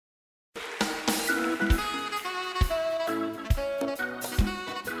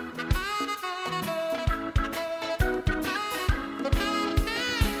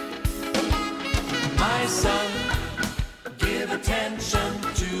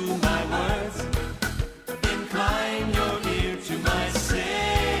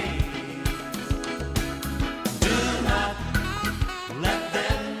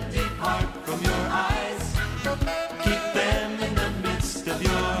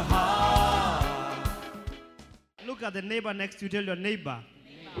look at the neighbor next to you, tell your neighbor,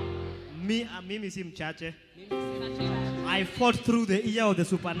 mimi si mchache. I fought through the year of the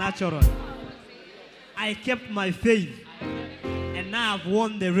supernatural. I kept my faith. And now I've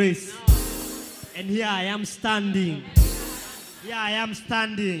won the race. And here I am standing. Here I am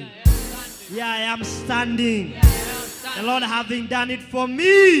standing. Here I am standing. The Lord having done it for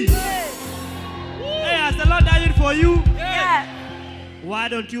me. Hey, has the Lord done it for you? Yeah. Why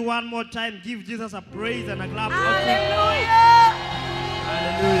don't you one more time give Jesus a praise and a clap? Hallelujah.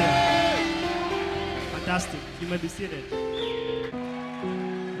 Hallelujah. Fantastic. You may be seated.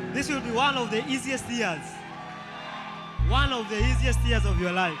 This will be one of the easiest years. One of the easiest years of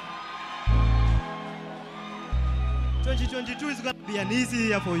your life. 2022 is going to be an easy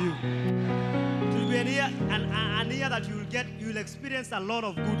year for you. It will be an year that you'll experience a lot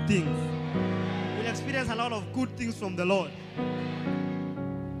of good things. You'll experience a lot of good things from the Lord.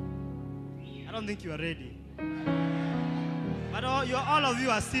 I don't think you are ready. But all of you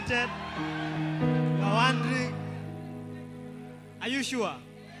are seated. You are wondering, are you sure?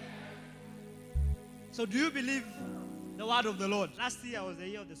 So do you believe the word of the Lord? Last year was the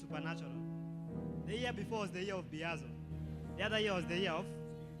year of the supernatural. The year before was the year of Beazo. The other year was the year of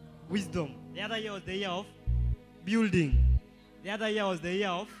wisdom. The other year was the year of building. The other year was the year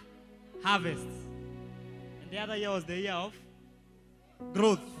of harvest. And the other year was the year of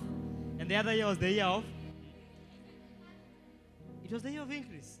growth. And the other year was the year of... It was the year of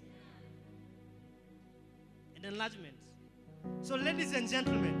increase. And enlargement. So ladies and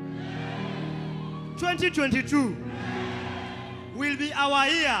gentlemen, 2022 will be our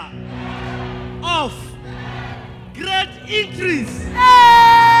year of great increase.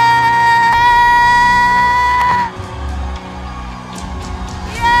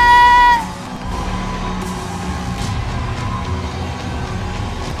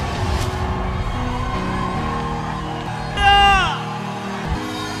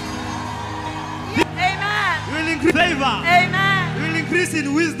 Favor. Amen. You will increase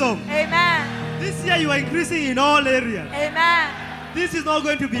in wisdom. Amen. This year you are increasing in all areas. Amen. This is not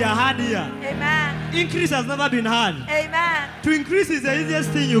going to be a hard year. Amen. Increase has never been hard. Amen. To increase is the easiest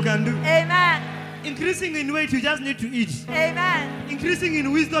thing you can do. Amen. Increasing in weight, you just need to eat. Amen. Increasing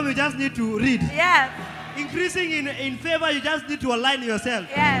in wisdom, you just need to read. Yes. Increasing in favor, you just need to align yourself.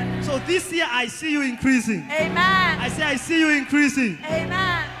 Yes. So this year I see you increasing. Amen. I say I see you increasing.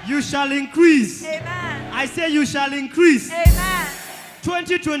 Amen. You shall increase. Amen. I say you shall increase. Amen.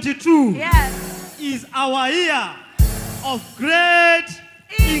 2022 Yes. is our year of great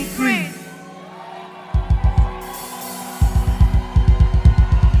increase.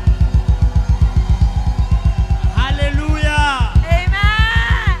 Hallelujah.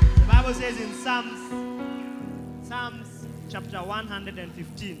 Amen. The Bible says in Psalms chapter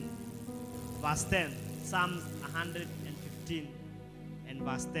 115 verse 10. Psalms 115 and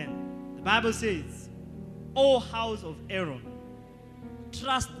verse 10. The Bible says, O house of Aaron,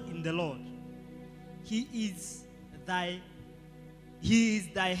 trust in the Lord. He is thy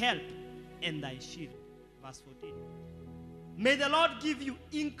help and thy shield. Verse 14. May the Lord give you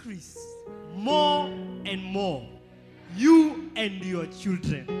increase more and more, you and your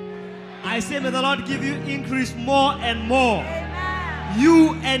children. I say, may the Lord give you increase more and more, Amen.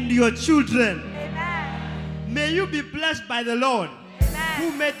 you and your children. Amen. May you be blessed by the Lord, Amen.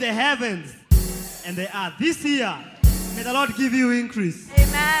 who made the heavens and the earth. This year, may the Lord give you increase.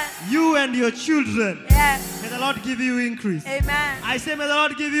 Amen. You and your children. Yes. May the Lord give you increase. Amen. I say, may the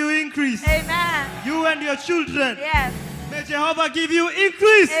Lord give you increase. Amen. You and your children. Yes. May Jehovah give you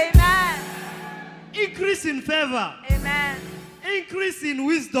increase. Amen. Increase in favor. Amen. Increase in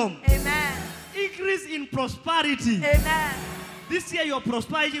wisdom. Amen. Increase in prosperity. Amen. This year, your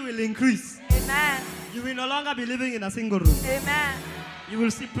prosperity will increase. Amen. You will no longer be living in a single room. Amen. You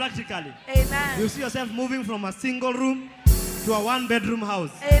will see practically. Amen. You see yourself moving from a single room to a one-bedroom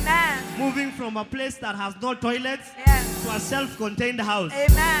house. Amen. Moving from a place that has no toilets Yes. to a self-contained house.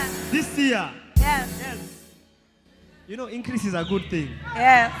 Amen. This year, Yes. yes. You know, increase is a good thing.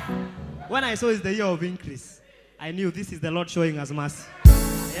 Yes. When I saw it's the year of increase, I knew this is the Lord showing us mercy.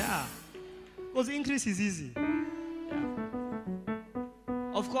 Yeah. Because increase is easy. Yeah.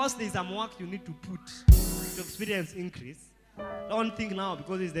 Of course, there's some work you need to put to experience increase. Don't think now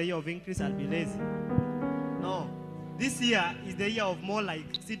because it's the year of increase, I'll be lazy. No. This year is the year of more like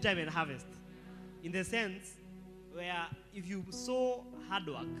seed time and harvest. In the sense where if you sow hard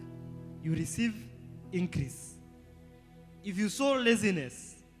work, you receive increase. If you sow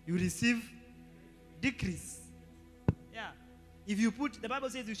laziness, you receive decrease. Yeah. If you put, the Bible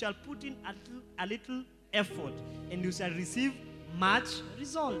says you shall put in a little effort and you shall receive much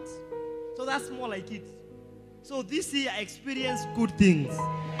results. So that's more like it. So this year, experience good things.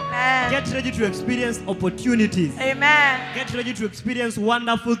 Amen. Get ready to experience opportunities. Amen. Get ready to experience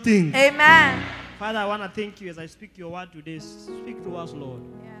wonderful things. Amen. Father, I want to thank you as I speak your word today. Speak to us, Lord,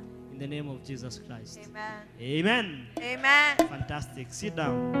 Yeah. in the name of Jesus Christ. Amen. Amen. Amen. Fantastic. Sit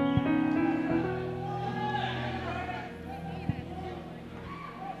down.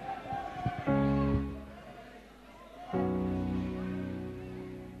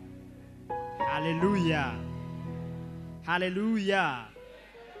 Hallelujah. Hallelujah.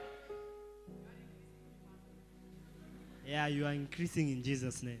 Yeah, you are increasing in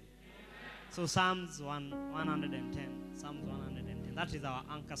Jesus' name. So Psalms 110. Psalms 110. That is our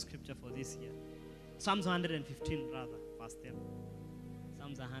anchor scripture for this year. Psalms 115 rather, verse 10.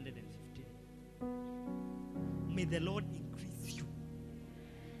 Psalms 115. May the Lord increase you.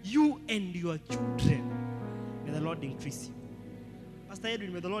 You and your children. May the Lord increase you. Pastor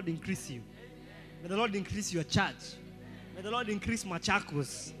Edwin, may the Lord increase you. May the Lord increase your church. May the Lord increase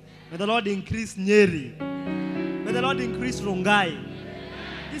Machakos. May the Lord increase Nyeri. May the Lord increase Rongai.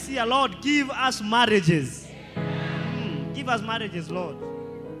 This year, Lord, give us marriages. Give us marriages, Lord.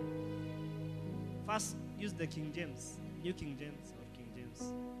 First, use the King James, New King James or King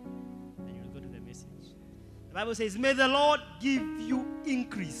James. Then you'll go to the message. The Bible says, may the Lord give you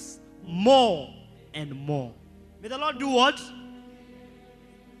increase more and more. May the Lord do what?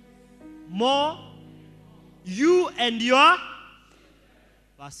 More. You and your.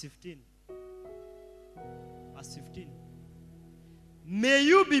 Verse 15. Verse 15. May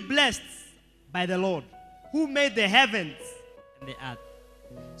you be blessed by the Lord who made the heavens and the earth.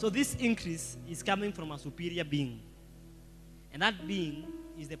 So this increase is coming from a superior being. And that being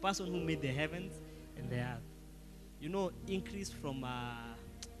is the person who made the heavens and the earth. You know, increase from a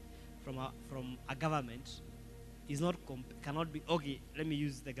government is not cannot be. Okay, let me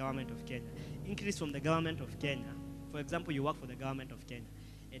use the government of Kenya. Increase from the government of Kenya. For example, you work for the government of Kenya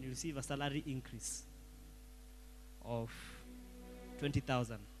and you receive a salary increase of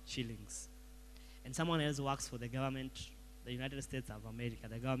 20,000 shillings. And someone else works for the government, the United States of America,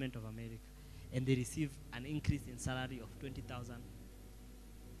 the government of America, and they receive an increase in salary of $20,000.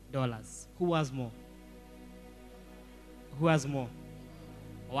 Who has more? Who has more?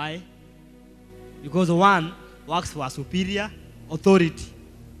 Why? Because one works for a superior authority,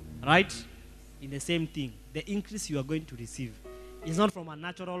 right? In the same thing. The increase you are going to receive is not from a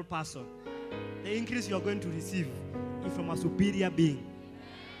natural person. The increase you are going to receive is from a superior being.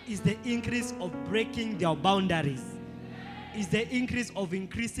 Is the increase of breaking their boundaries. Is the increase of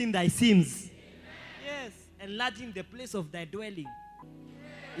increasing thy sins. Yes, enlarging the place of thy dwelling.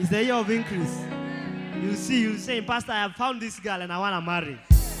 Is the year of increase. You'll say, Pastor, I have found this girl and I want to marry.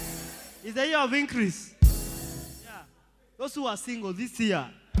 It's the year of increase. Yeah. Those who are single this year,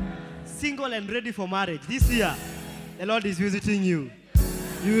 single and ready for marriage, this year, the Lord is visiting you.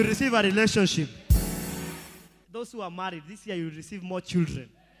 You will receive a relationship. Those who are married, this year you will receive more children.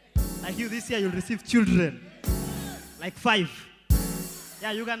 Like you, this year you'll receive children. Like 5.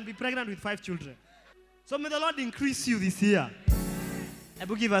 Yeah, you can be pregnant with 5 children. So may the Lord increase you this year. I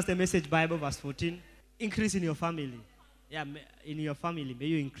will give us the Message Bible, verse 14. Increase in your family. Yeah, in your family, may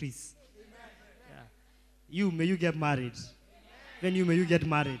you increase. Yeah. May you get married. Then may you get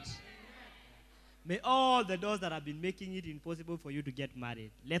married. May all the doors that have been making it impossible for you to get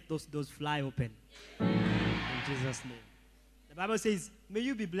married, let those doors fly open. In Jesus' name. The Bible says, may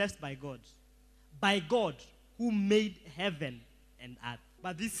you be blessed by God. By God who made heaven and earth.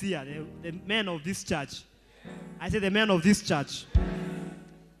 But this year, the men of this church, I say the men of this church,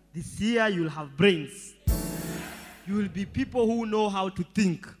 this year you'll have brains. You will be people who know how to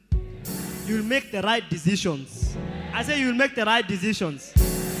think. You'll make the right decisions. I say you'll make the right decisions.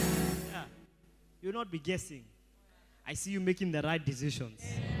 Yeah. You'll not be guessing. I see you making the right decisions.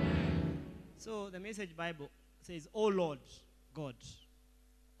 So the Message Bible says, oh Lord, God.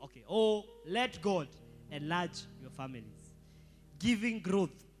 Okay. Oh, let God enlarge your families. Giving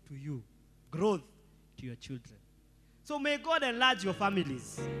growth to you. Growth to your children. So may God enlarge your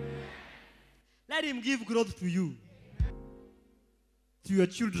families. Let him give growth to you. To your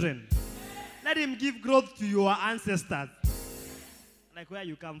children. Let him give growth to your ancestors. Like where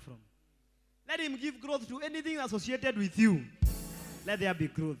you come from. Let him give growth to anything associated with you. Let there be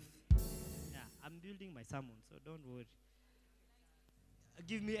growth. Yeah, I'm building my sermon, so don't worry.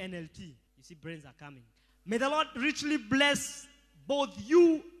 Give me NLT. You see, brains are coming. May the Lord richly bless both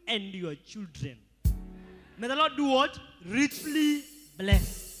you and your children. May the Lord do what? Richly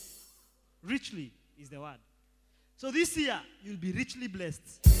bless. Richly is the word. So this year, you'll be richly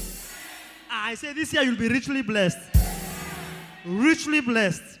blessed. I say this year, you'll be richly blessed. Richly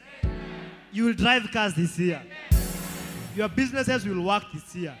blessed. You will drive cars this year. Your businesses will work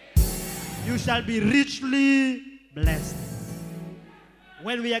this year. You shall be richly blessed.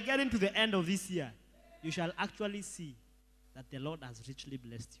 When we are getting to the end of this year, you shall actually see that the Lord has richly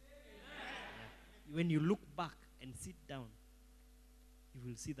blessed you. Yeah. When you look back and sit down, you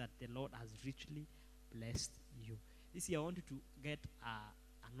will see that the Lord has richly blessed you. This year I want you to get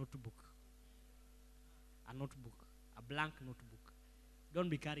a notebook. A notebook. A blank notebook. Don't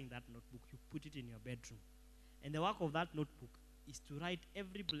be carrying that notebook. You put it in your bedroom. And the work of that notebook is to write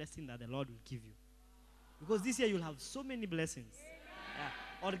every blessing that the Lord will give you. Because this year you'll have so many blessings.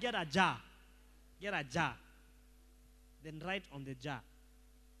 Yeah. Or get a jar. Get a jar. Then write on the jar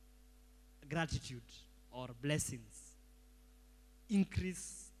gratitude or blessings.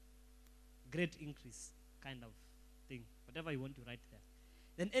 Increase, great increase kind of thing. Whatever you want to write there.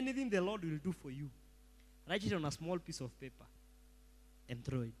 Then anything the Lord will do for you, write it on a small piece of paper and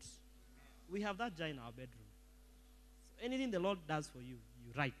throw it. We have that jar in our bedroom. So anything the Lord does for you,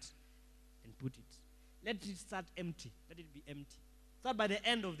 you write and put it. Let it start empty. Let it be empty. So that by the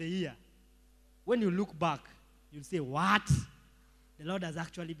end of the year, when you look back, you'll say, what? The Lord has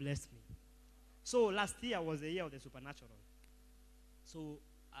actually blessed me. So last year was the year of the supernatural. So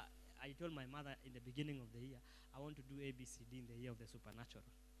I told my mother in the beginning of the year, I want to do ABCD in the year of the supernatural.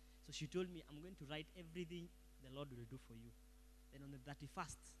 So she told me, I'm going to write everything the Lord will do for you. Then on the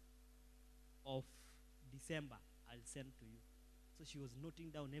 31st of December, I'll send to you. So she was noting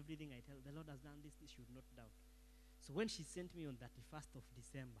down everything I tell her. The Lord has done this, she would note down. So when she sent me on 31st of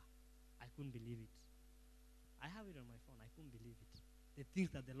December, I couldn't believe it. I have it on my phone. I couldn't believe it. The things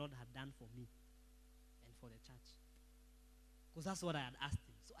that the Lord had done for me and for the church. Because that's what I had asked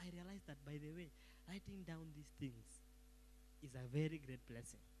him. So I realized that, by the way, writing down these things is a very great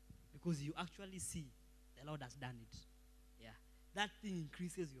blessing. Because you actually see the Lord has done it. Yeah. That thing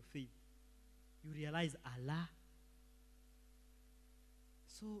increases your faith. You realize, Allah.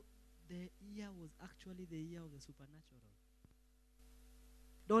 So the year was actually the year of the supernatural.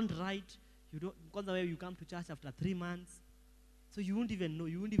 Don't write. You don't, because the way you come to church after 3 months, so you won't even know.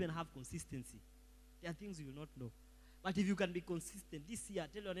 You won't even have consistency. There are things you will not know. But if you can be consistent this year,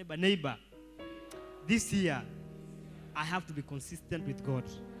 tell your neighbor, this year, I have to be consistent with God.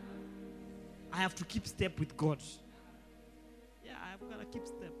 I have to keep step with God. Yeah, I have got to keep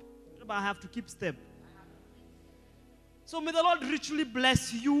step. But I have to keep step. So may the Lord richly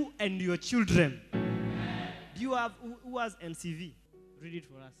bless you and your children. Do you have, who has NCV? Read it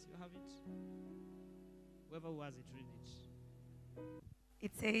for us. You have it? Whoever who has it, read it.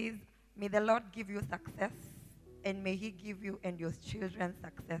 It says, may the Lord give you success, and may he give you and your children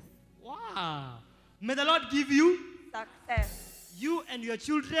success. Wow. May the Lord give you Success. you and your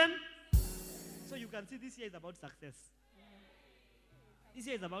children. So you can see this year is about success. This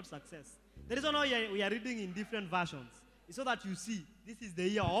year is about success. The reason why we are reading in different versions is so that you see this is the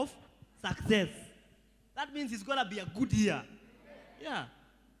year of success. That means it's going to be a good year. Yeah.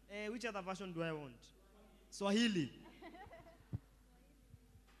 Which other version do I want? Swahili.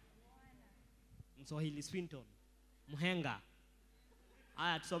 Swahili, Swinton. Muhenga.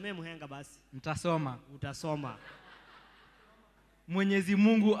 Aya, tusomee Muhenga basi. Mtasoma. Utasoma. Mwenyezi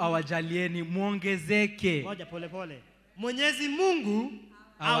Mungu awajalieni muongezeke. Ngoja pole pole. Mwenyezi Mungu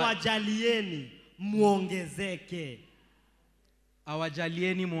awajalieni muongezeke.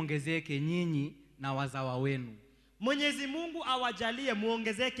 Awajalieni muongezeke nyinyi na wazawa wenu. Mwenyezi Mungu awajalie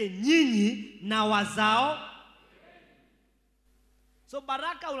muongezeke nyinyi na wazao. So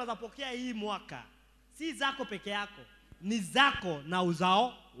baraka unazopokea hii mwaka si zako peke yako, ni zako na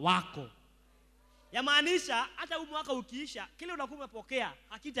uzao wako. Yamaanisha hata huu mwaka ukiisha, kile unakuwa umepokea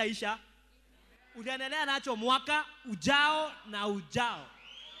hakitaisha. Utaendelea nacho mwaka ujao na ujao.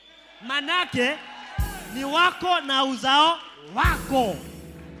 Manake ni wako na uzao wako.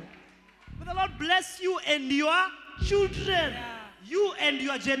 May the Lord bless you and your children. Yeah. You and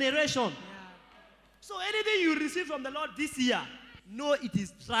your generation. Yeah. So anything you receive from the Lord this year, know it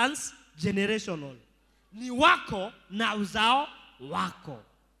is transgenerational. Ni wako na uzao wako.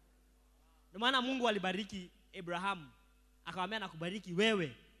 Ndio maana Mungu alibariki Abraham, akamwambia nakubariki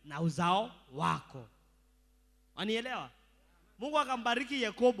wewe na uzao wako. Wanielewa? Mungu akambariki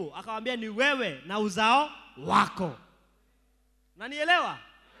Yakobo, akamwambia ni wewe na uzao wako. Unanielewa?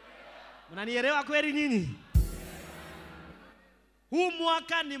 Unanielewa kweli nini? Huu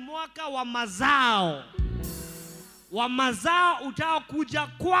mwaka ni mwaka wa mazao. Wa mazao utaokuja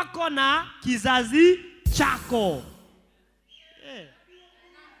kwako na kizazi chako. Yeah.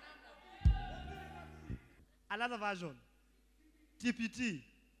 Another version. TPT.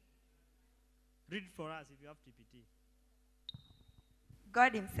 Read for us if you have TPT.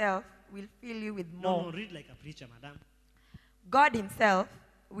 God himself will fill you with No, more. no, read like a preacher, madam. God himself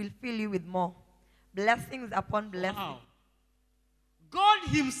will fill you with more. Blessings upon blessings. Wow. God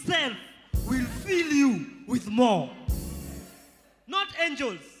himself will fill you with more. Not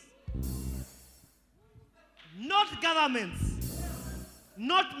angels. Not governments.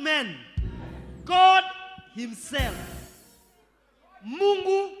 Not men. God himself.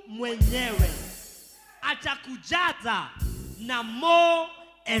 Mungu mwenyewe atakujaza na more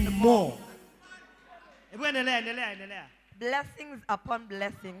and more. Hebu endelea. Blessings upon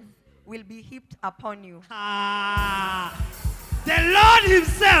blessings will be heaped upon you. The Lord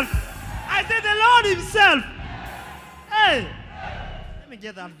himself. I said the Lord himself. Hey. Let me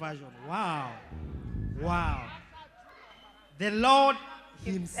get that version. Wow. The Lord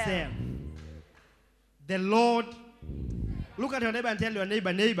himself. The Lord. Look at your neighbor and tell your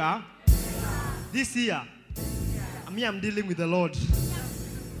neighbor, this year, I'm dealing with the Lord.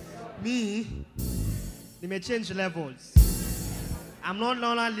 Me, they may change levels. I'm no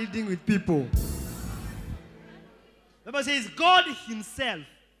longer leading with people. The Bible says God himself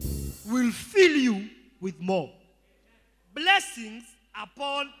will fill you with more. Blessings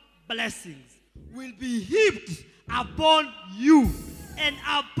upon blessings will be heaped upon you and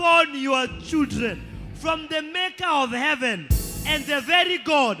upon your children from the maker of heaven and the very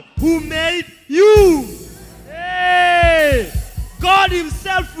God who made you. Hey! God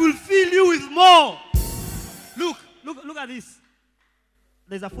himself will fill you with more. Look at this.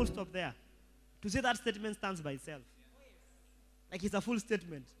 There's a full stop there. To say that statement stands by itself. Like it's a full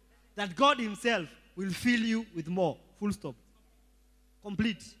statement. That God himself will fill you with more. Full stop.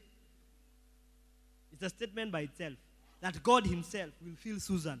 Complete. It's a statement by itself. That God himself will fill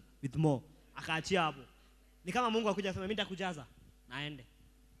Susan with more. Akaachia hapo. Ni kama Mungu akuja sema mimi nitakujaza naende.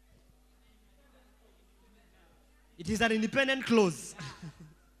 It is an independent clause.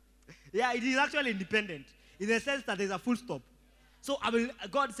 Yeah, it is actually independent in the sense that there's a full stop. So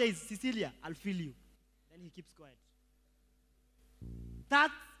God says, Cecilia, I'll fill you. Then he keeps quiet.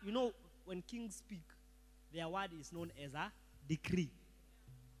 That, when kings speak, their word is known as a decree.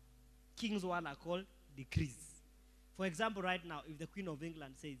 Kings' word are called decrees. For example, right now, if the Queen of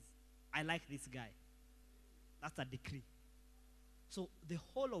England says, I like this guy, that's a decree. So the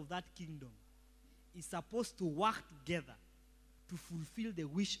whole of that kingdom is supposed to work together to fulfill the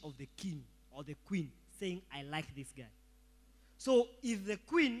wish of the king or the queen saying, I like this guy. So if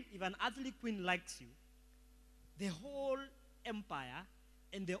an earthly queen likes you, the whole empire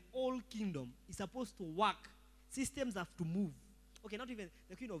and the whole kingdom is supposed to work. Systems have to move. Okay, not even,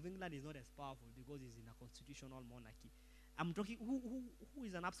 the Queen of England is not as powerful because it's in a constitutional monarchy. I'm talking, who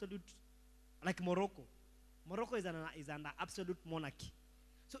is an absolute, like Morocco. Morocco is an absolute monarchy.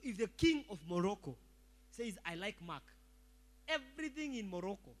 So if the king of Morocco says, I like Mark, everything in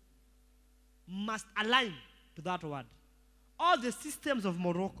Morocco must align to that word. All the systems of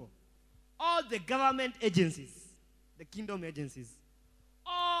Morocco, all the government agencies, the kingdom agencies,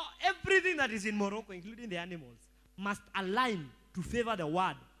 everything that is in Morocco, including the animals, must align to favor the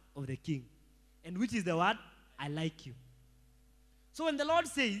word of the king. And which is the word? I like you. So when the Lord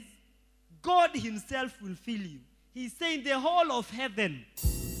says, God himself will fill you, he's saying the whole of heaven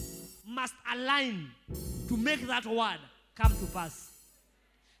must align to make that word come to pass.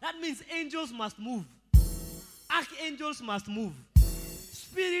 That means angels must move. Archangels must move.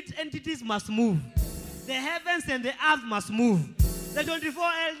 Spirit entities must move. The heavens and the earth must move. The 24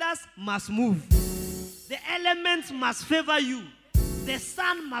 elders must move. The elements must favor you. The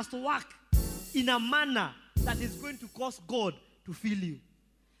sun must work in a manner that is going to cause God to fill you.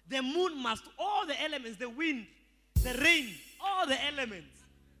 The moon must, all the elements, the wind, the rain, all the elements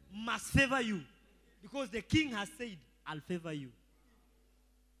must favor you. Because the king has said, I'll favor you.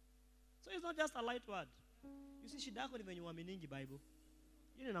 So it's not just a light word. You see, shida yako ni venye uaminingi Bible.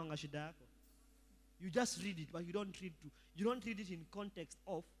 You ninaonga shida yako. You just read it, but you don't read it in context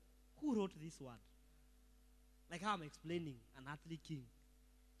of who wrote this word. Like how I'm explaining an earthly king.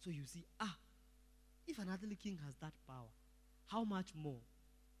 So you see, if an earthly king has that power, how much more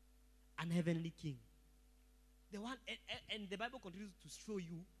an heavenly king? The one, and the Bible continues to show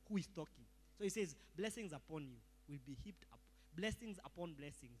you who is talking. So it says, blessings upon you will be heaped up. Blessings upon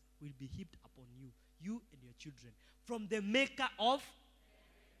blessings will be heaped upon you, you and your children, from the maker of.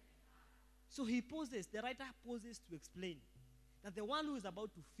 So he poses, the writer poses to explain that the one who is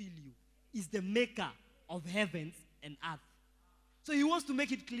about to fill you is the maker of heavens and earth. So he wants to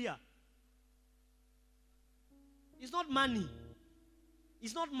make it clear. It's not money.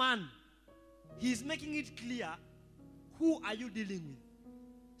 It's not man. He's making it clear, who are you dealing with?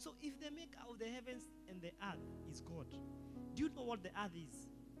 So if the maker of the heavens and the earth is God, do you know what the earth is?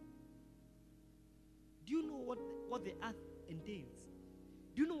 Do you know what the earth entails?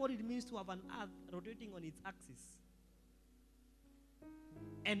 Do you know what it means to have an earth rotating on its axis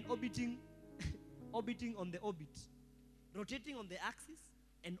and orbiting on the orbit? Rotating on the axis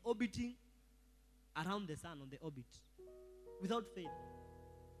and orbiting around the sun on the orbit without fail.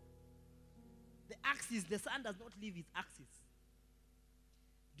 The axis, the sun does not leave its axis.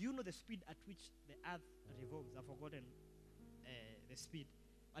 Do you know the speed at which the earth revolves? I've forgotten the speed.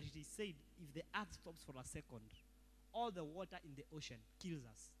 But it is said if the earth stops for a second, all the water in the ocean kills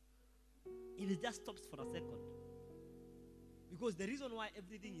us. If it just stops for a second. Because the reason why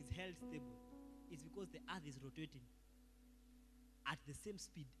everything is held stable is because the earth is rotating at the same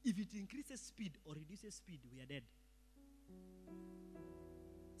speed. If it increases speed or reduces speed, we are dead.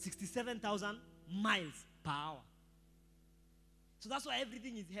 67,000 miles per hour. So that's why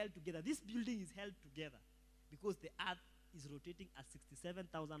everything is held together. This building is held together because the earth is rotating at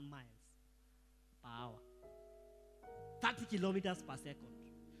 67,000 miles per hour. 30 kilometers per second.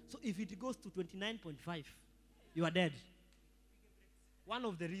 So if it goes to 29.5, you are dead. One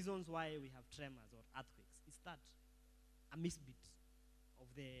of the reasons why we have tremors or earthquakes is that a misbit of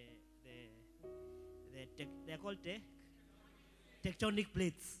they're called tectonic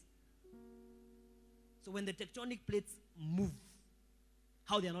plates. So when the tectonic plates move,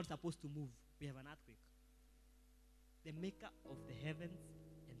 how they are not supposed to move, we have an earthquake. The maker of the heavens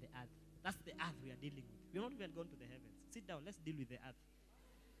and the earth. That's the earth we are dealing with. We're not even going to the heavens. Sit down, let's deal with the earth.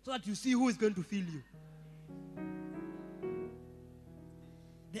 So that you see who is going to feel you.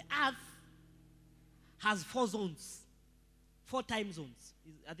 The earth has 4 zones. 4 time zones.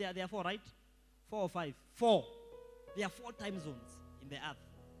 There are 4, right? 4 or 5? 4. There are 4 time zones in the earth.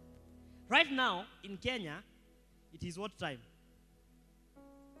 Right now, in Kenya, it is what time?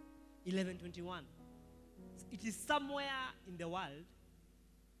 11:21. It is somewhere in the world,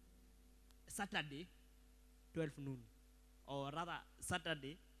 Saturday, 12 noon. Or rather,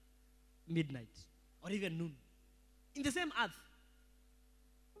 Saturday, midnight. Or even noon. In the same earth.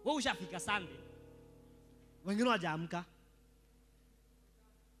 Wewe ushafika Sunday. Wengine hawajaamka.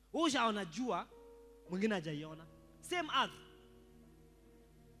 Wewe ushaona jua, mwingine hajaiona. Same earth.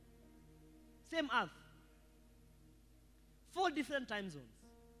 Same earth. 4 different time zones.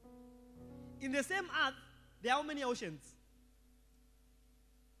 In the same earth, there are how many oceans?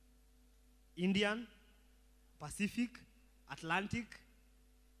 Indian, Pacific, Atlantic,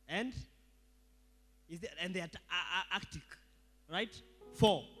 and the Arctic, right?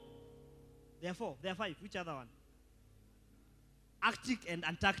 4. There are 4. There are 5. Which other one? Arctic and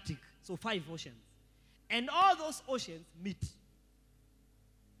Antarctic. So 5 oceans. And all those oceans meet.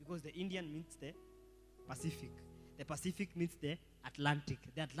 Because the Indian meets the Pacific. The Pacific meets the Atlantic.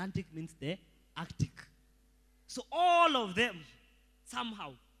 The Atlantic meets the Arctic. So all of them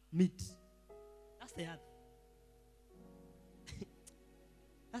somehow meet. That's the earth.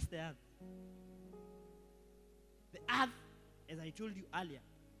 That's the earth. The earth, as I told you earlier,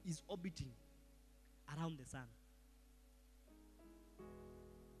 is orbiting around the sun.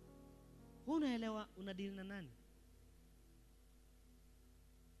 Unaelewa unadili na nani?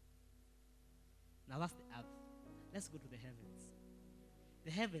 Now that's the earth. Let's go to the heavens.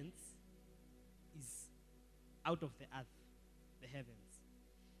 The heavens is out of the earth. The heavens.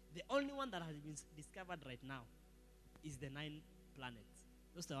 The only one that has been discovered right now is the 9 planets.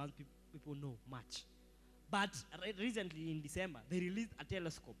 Those are the ones people know much. But recently in December, they released a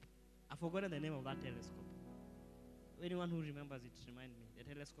telescope. I've forgotten the name of that telescope. Anyone who remembers it, remind me. The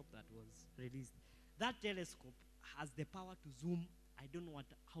telescope that was released. That telescope has the power to zoom, I don't know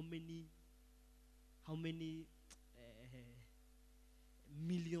how many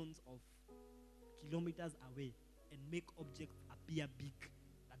millions of kilometers away and make objects appear big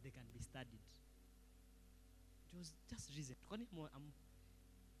that they can be studied. It was just recent.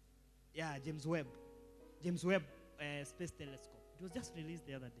 Yeah, James Webb Space Telescope. It was just released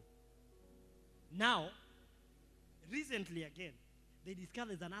the other day. Now, recently again, they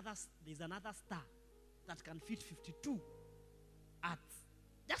discovered there's another star that can fit 52 Earths.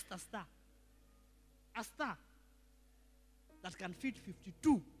 Just a star. A star that can fit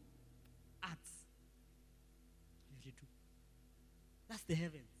 52 Earths. 52. That's the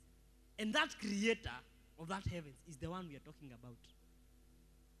heavens. And that creator of that heavens is the one we are talking about.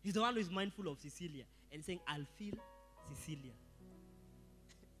 He's the one who is mindful of Cecilia and saying, I'll feel Cecilia.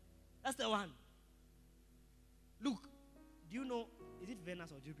 That's the one. Look, do you know, is it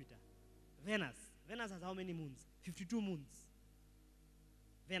Venus or Jupiter? Venus. Venus has how many moons? 52 moons.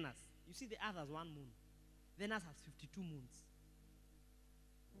 Venus. You see the Earth has 1 moon. Venus has 52 moons.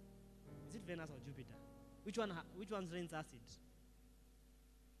 Is it Venus or Jupiter? Which one rains acid?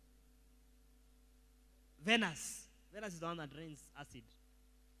 Venus. Venus is the one that rains acid.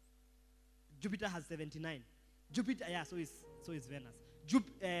 Jupiter has 79. Jupiter, yeah, so is Venus.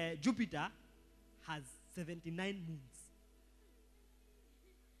 Jupiter has 79 moons.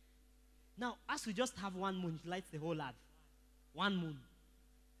 Now, as we just have one moon, it lights the whole earth. One moon.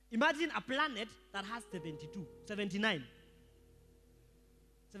 Imagine a planet that has 79.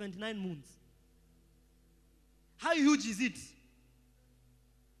 79 moons. How huge is it? So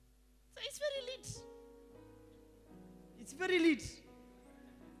it's very lit. It's very lit.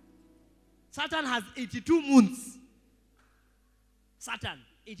 Saturn has 82 moons. Saturn,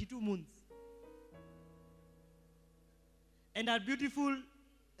 82 moons. And a beautiful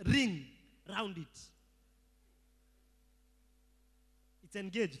ring round it. It's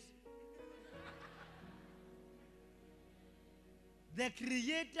engaged. The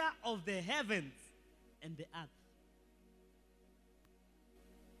creator of the heavens and the earth.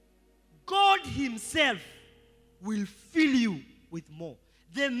 God himself will fill you with more.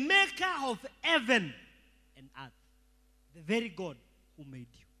 The maker of heaven and earth. The very God who made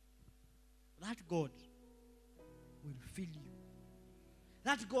you. That God will fill you.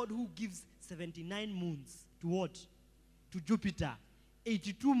 That God who gives 79 moons to what? To Jupiter.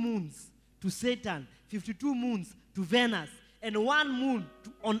 82 moons to Saturn. 52 moons to Venus. And 1 moon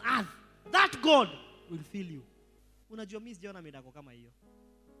on earth. That God will fill you. Unajua mimi sijaona mirako kama hiyo.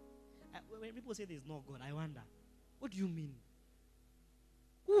 When people say there is no God, I wonder, what do you mean?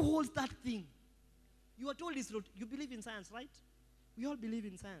 Who holds that thing? You are told this. You believe in science, right? We all believe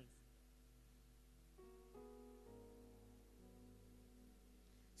in science.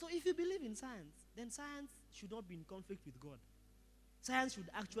 So if you believe in science, then science should not be in conflict with God. Science should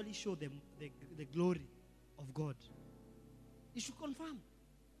actually show them the glory of God. It should confirm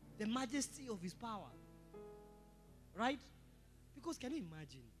the majesty of his power. Right? Because can you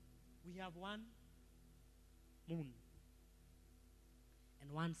imagine? We have 1 moon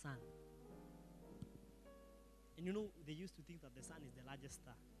and 1 sun. And you know, they used to think that the sun is the largest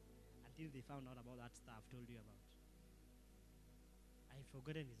star until they found out about that star I've told you about. I've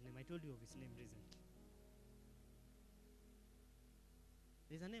forgotten his name. I told you of his name recently.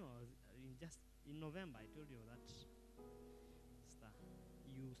 There's a name I was in November. I told you of that star.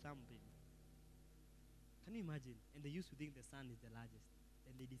 You something. Can you imagine? And they used to think the sun is the largest.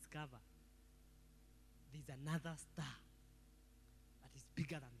 Then they discover there's another star that is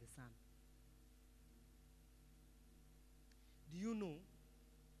bigger than the sun. Do you know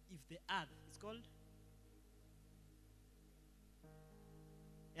if the earth is called?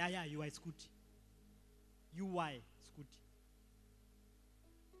 Yeah, UI Scooty. UI Scooty.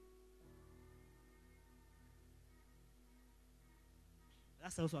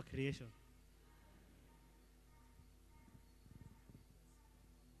 That's also a creation.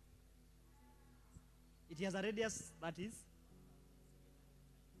 It has a radius that is.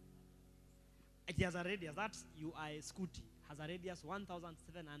 It has a radius. That UI Scooty has a radius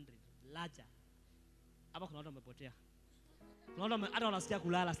 1,700. Larger. Hapa kuna watu wamepotea. Kuna watu hata wanasikia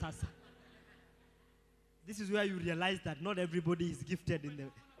kulala sasa. This is where you realize that not everybody is gifted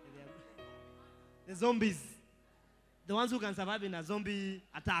in the zombies. The ones who can survive in a zombie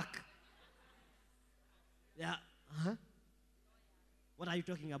attack. Yeah. Uh-huh. What are you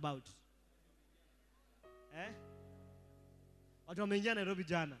talking about? Watu wameingia Nairobi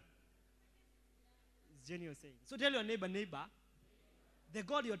jana. It's Jenny was saying. So tell your neighbor, the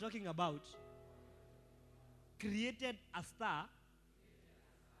God you're talking about created a star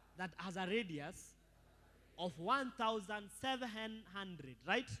that has a radius of 1,700,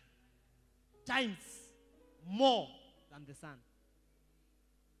 right? Times more than the sun.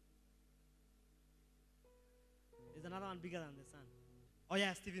 There's another one bigger than the sun. Oh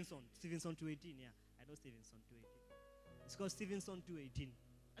yeah, Stevenson 218, yeah. I know Stevenson 218. It's called Stevenson 218.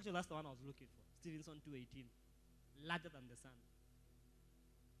 Actually, that's the one I was looking for. Stevenson 218. Larger than the sun.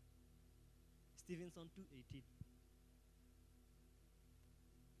 Stevenson 218.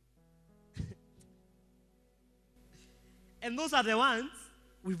 And those are the ones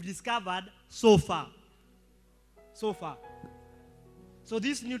we've discovered so far. So far. So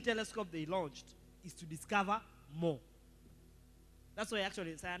this new telescope they launched is to discover more. That's why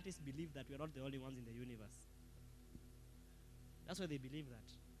actually scientists believe that we're not the only ones in the universe. That's why they believe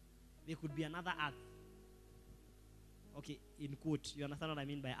that. There could be another Earth. Okay, in quote, you understand what I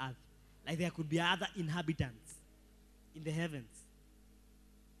mean by Earth? Like there could be other inhabitants in the heavens.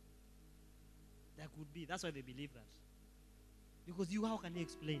 There could be. That's why they believe that. Because how can you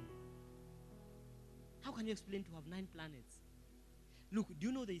explain? How can you explain to have 9 planets? Look, do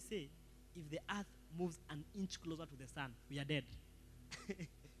you know they say if the earth moves an inch closer to the sun, we are dead.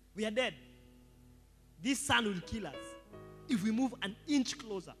 We are dead. this sun will kill us if we move an inch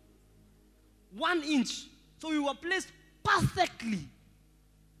closer. 1 inch. So we were placed perfectly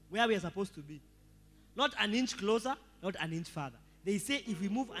where we are supposed to be. Not an inch closer, not an inch further. They say if we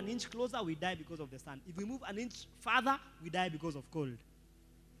move an inch closer, we die because of the sun. If we move an inch further, we die because of cold.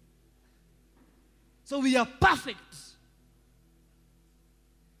 So we are perfect.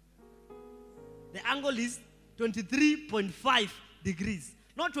 The angle is 23.5 degrees,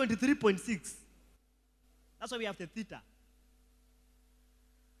 not 23.6. That's why we have the theta.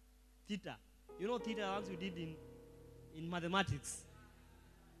 Theta. You know theta, once you did in mathematics.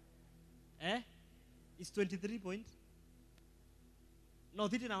 It's 23 point. No,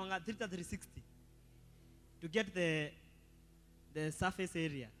 theta 360. To get the surface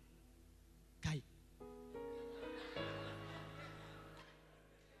area. Kai.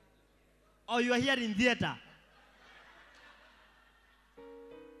 Oh, you are here in theater.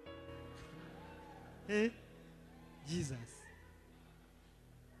 Hey, Jesus.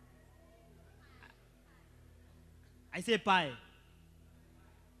 I say pi.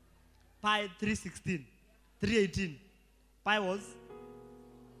 Pi 316. 318. Pi was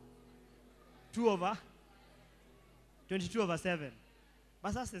 2 over 22 over 7.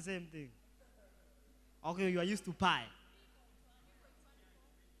 But that's the same thing. Okay, you are used to pi.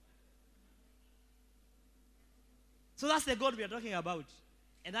 So that's the God we are talking about.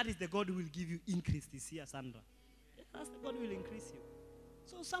 And that is the God who will give you increase this year, Sandra. Yeah, that's the God who will increase you.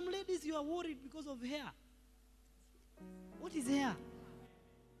 So some ladies, you are worried because of hair. What is hair?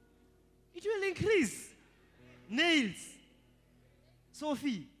 It will increase. Nails.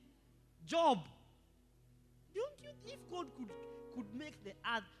 Sophie. Job. Don't you, if God could make the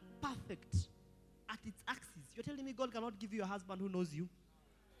earth perfect at its axis, you're telling me God cannot give you a husband who knows you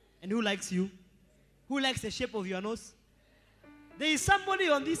and who likes you? Who likes the shape of your nose? There is somebody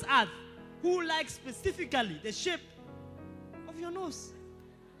on this earth who likes specifically the shape of your nose.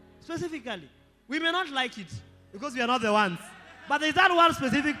 Specifically. We may not like it because we are not the ones. But there is that one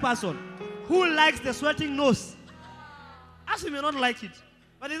specific person who likes the sweating nose. Us, we may not like it.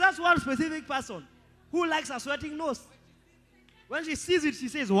 But there is that one specific person who likes a sweating nose. When she sees it, she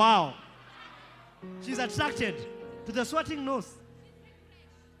says, wow. She's attracted to the sweating nose.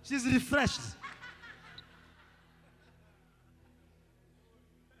 She's refreshed.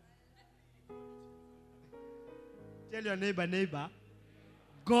 Tell your neighbor,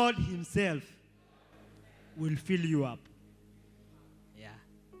 God himself will fill you up. Yeah.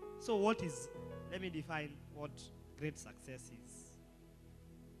 So let me define what great success is.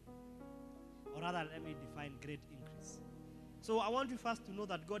 Or rather, let me define great increase. So I want you first to know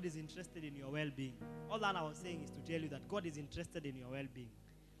that God is interested in your well-being. All that I was saying is to tell you that God is interested in your well-being.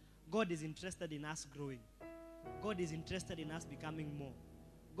 God is interested in us growing. God is interested in us becoming more.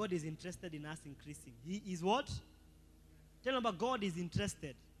 God is interested in us increasing. He is what? Tell them about God is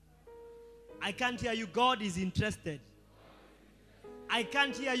interested. I can't hear you. God is interested. I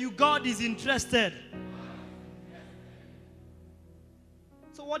can't hear you. God is interested.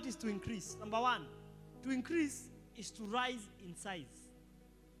 So what is to increase? Number one, to increase is to rise in size.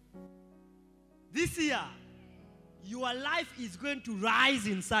 This year, your life is going to rise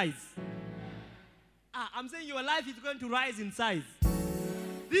in size. I'm saying your life is going to rise in size.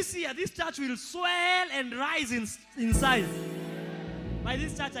 This year, this church will swell and rise in size. By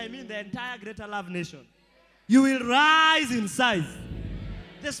this church, I mean the entire Greater Love Nation. You will rise in size.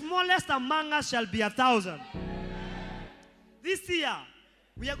 The smallest among us shall be 1,000. This year,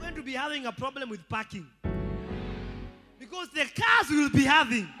 we are going to be having a problem with parking. Because the cars we will be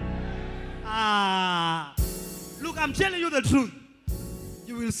having. Look, I'm telling you the truth.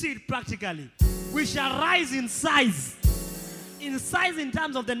 You will see it practically. We shall rise in size. In size in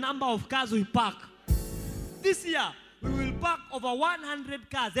terms of the number of cars we park. This year, we will park over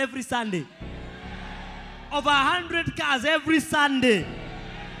 100 cars every Sunday. Over 100 cars every Sunday.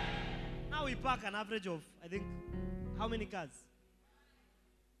 Now we park an average of, I think, how many cars?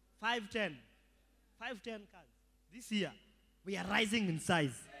 510. 510 cars. This year, we are rising in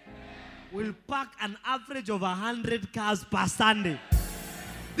size. We'll park an average of 100 cars per Sunday.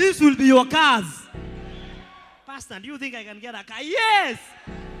 This will be your cars. Pastor, do you think I can get a car? Yes!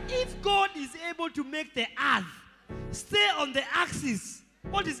 If God is able to make the earth stay on the axis,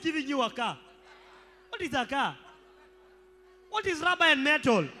 what is giving you a car? What is a car? What is rubber and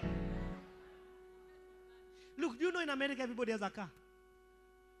metal? Look, do you know in America everybody has a car?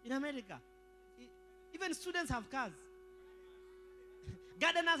 In America, even students have cars.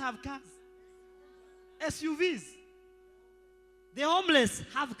 Gardeners have cars. SUVs. The homeless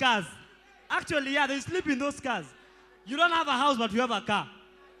have cars. Actually, yeah, they sleep in those cars. You don't have a house, but you have a car.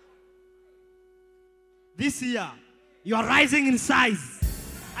 This year, you are rising in size.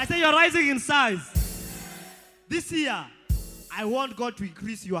 I say you are rising in size. This year, I want God to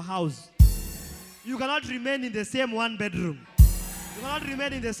increase your house. You cannot remain in the same one bedroom. You cannot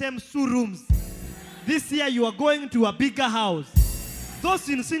remain in the same 2 rooms. This year, you are going to a bigger house. Those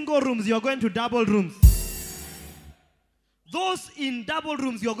in single rooms, you are going to double rooms. Those in double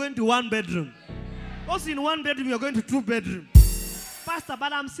rooms, you are going to 1 bedroom. Those in 1 bedroom, you are going to 2 bedroom. Pastor,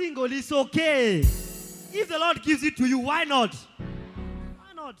 but I'm single. It's okay. If the Lord gives it to you, why not?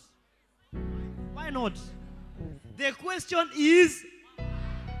 Why not? Why not? The question is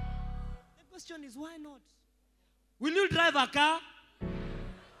why not? Will you drive a car?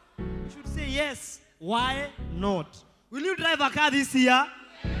 You should say yes. Why not? Will you drive a car this year?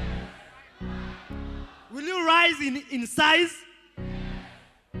 Will you rise in size?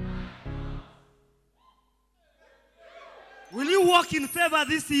 Will you walk in favor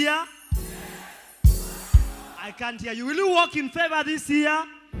this year? I can't hear you. Will you walk in favor this year?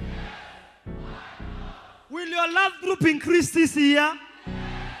 Will your love group increase this year?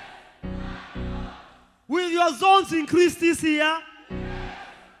 Will your zones increase this year?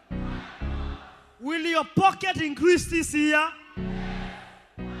 Will your pocket increase this year?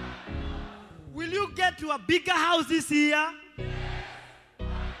 Will you get to a bigger house this year? Yeah.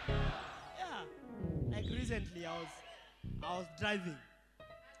 Like recently, I was driving.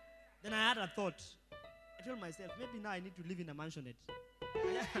 Then I had a thought. I told myself, maybe now I need to live in a mansionette.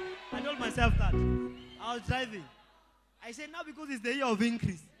 I told myself that. I was driving. I said, now because it's the year of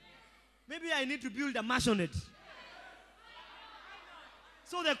increase, maybe I need to build a mansionette.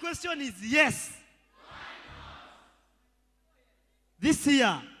 So the question is yes. This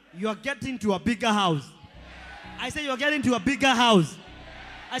year, you are getting to a bigger house. I say you're getting to a bigger house.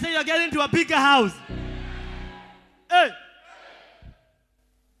 I say you're getting to a bigger house. Hey.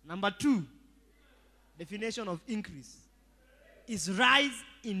 Number 2, definition of increase is rise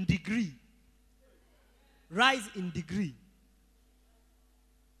in degree. Rise in degree.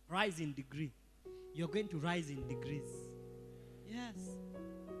 Rise in degree. You're going to rise in degrees. Yes.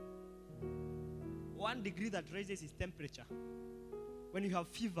 1 degree that raises is temperature. When you have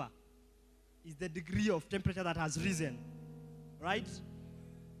fever, is the degree of temperature that has risen. Right?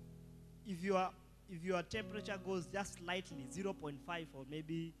 If your temperature goes just slightly, 0.5 or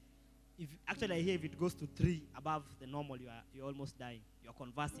maybe, actually I hear if it goes to 3 above the normal, you're almost dying. You're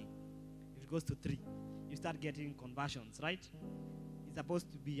conversing. If it goes to 3, you start getting conversions, right? It's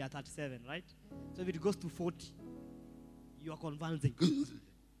supposed to be at 37, right? So if it goes to 40, you are conversing.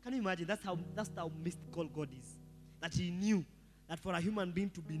 Can you imagine? That's how mystical God is. That he knew that for a human being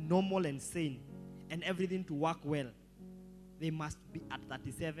to be normal and sane and everything to work well, they must be at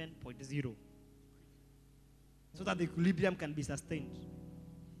 37.0 so that the equilibrium can be sustained.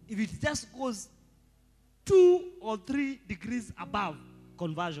 If it just goes 2 or 3 degrees above,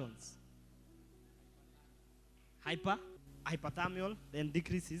 conversions. Hypothermial, then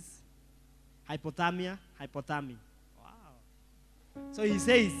decreases. Hypothermia, hypothermia. Wow. So he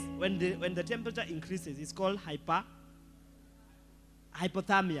says when the temperature increases, it's called hypothermia.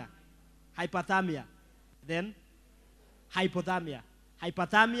 Hypothermia. Then hypothermia.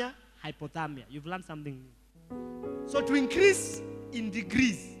 Hypothermia, hypothermia. You've learned something new. So to increase in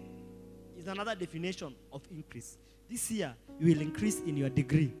degrees is another definition of increase. This year, you will increase in your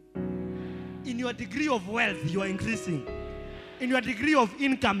degree. In your degree of wealth, you are increasing. In your degree of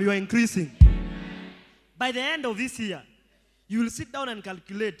income, you are increasing. By the end of this year, you will sit down and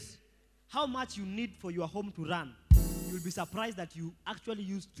calculate how much you need for your home to run. You will be surprised that you actually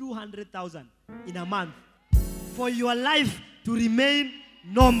use 200,000 in a month for your life to remain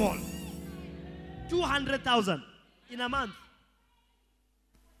normal. 200,000 in a month.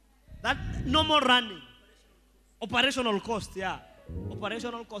 That normal running. Operational cost, yeah.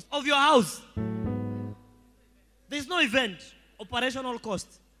 Operational cost of your house. There's no event. Operational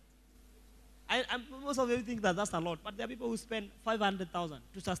cost. Most of you think that that's a lot, but there are people who spend 500,000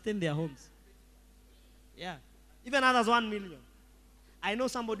 to sustain their homes. Yeah. Even others 1 million. I know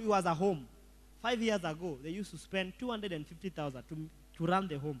somebody who has a home. 5 years ago, they used to spend 250,000 to run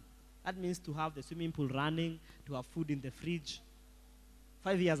the home. That means to have the swimming pool running, to have food in the fridge.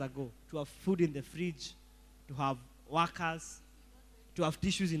 5 years ago, to have food in the fridge, to have workers, to have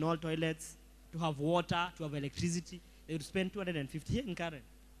tissues in all toilets, to have water, to have electricity. They would spend 250 here in Karen.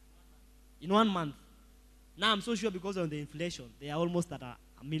 In 1 month. Now I'm so sure because of the inflation, they are almost at a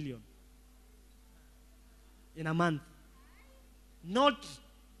million. In a month. Not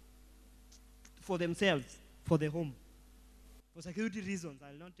for themselves, for the home. For security reasons,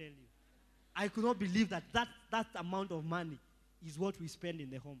 I'll not tell you. I could not believe that amount of money is what we spend in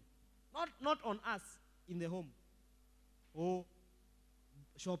the home. Not on us. in the home. Oh,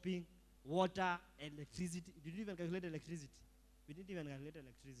 shopping, water, electricity. Did you even calculate electricity? We didn't even calculate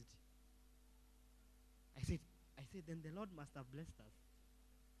electricity. I said, then the Lord must have blessed us.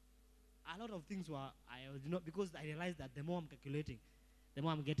 A lot of things I was not, because I realized that the more I'm calculating, the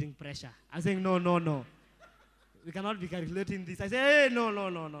more I'm getting pressure. I'm saying, no. We cannot be calculating this. I say, hey, no.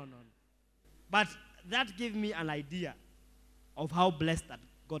 But that gave me an idea of how blessed that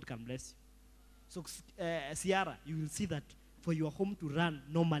God can bless you. So, Sierra, you will see that for your home to run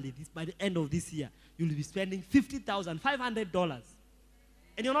normally, by the end of this year, you'll be spending $50,500.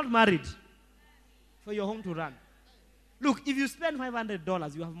 And you're not married for your home to run. Look, if you spend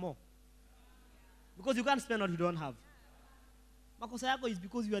 $500, you have more. Because you can't spend what you don't have. Makosa yako is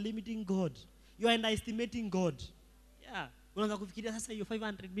because you are limiting God. You are underestimating God. Yeah. Unaanza kufikiria sasa hiyo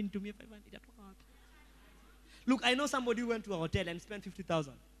 500 mimi nitumie 500 itatoka wapi? Look, I know somebody who went to a hotel and spent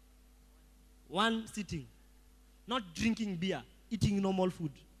 50,000. One sitting. Not drinking beer, eating normal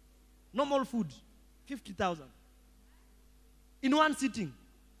food. Normal food, 50,000. In one sitting.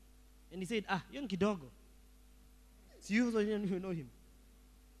 And he said, yon kidogo. So you know him.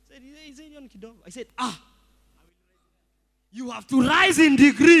 He said, yon kidogo. I said, you have to rise in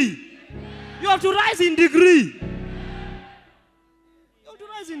degree. You have to rise in degree. You have to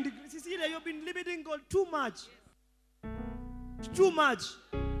rise in degree. Cecilia, you've been limiting God too much. Too much.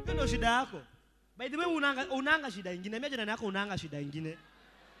 You know shida yako. By the way, unanga shida ingine. Imagine nako unanga shida ingine.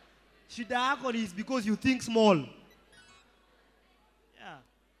 Shida yako is because you think small. Yeah.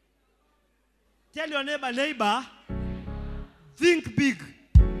 Tell your neighbor, think big.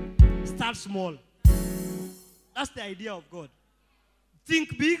 Start small. That's the idea of God.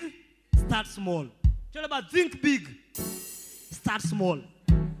 Think big, start small. Tell about think big, start small.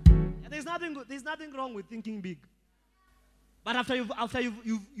 And there's nothing wrong with thinking big. But after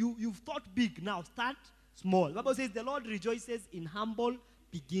you've thought big, now start small. The Bible says the Lord rejoices in humble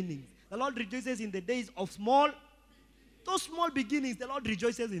beginnings. The Lord rejoices in the days of those small beginnings, the Lord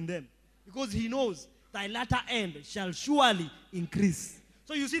rejoices in them. Because he knows thy latter end shall surely increase.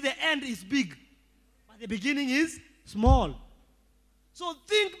 So you see the end is big, but the beginning is small. So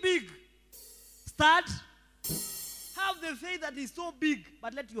think big. Start. Have the faith that is so big,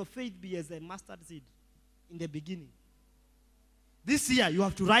 but let your faith be as a mustard seed in the beginning. This year, you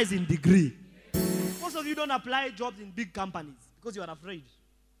have to rise in degree. Most of you don't apply jobs in big companies because you are afraid.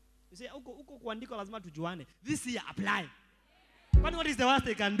 You say, uko kuandiko lazima tujuane. This year, apply. But what is the worst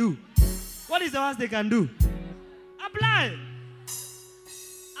they can do? What is the worst they can do? Apply.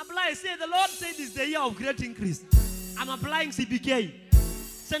 Apply. Say, the Lord said this is the year of great increase. I'm applying CBK,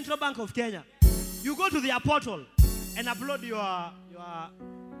 Central Bank of Kenya. You go to their portal and upload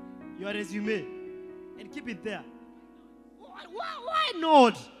your resume and keep it there. Why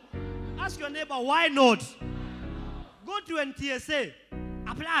not? Ask your neighbor, why not? Go to NTSA.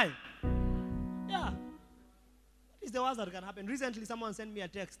 Apply. Yeah. What is the worst that can happen? Recently, someone sent me a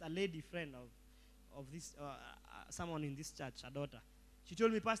text, a lady friend of this, someone in this church, a daughter. She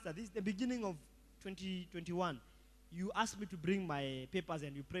told me, Pastor, this is the beginning of 2021. You asked me to bring my papers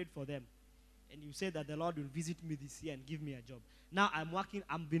and you prayed for them. And you said that the Lord will visit me this year and give me a job. Now I'm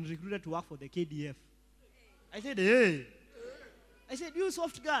being recruited to work for the KDF. I said, hey. I said, you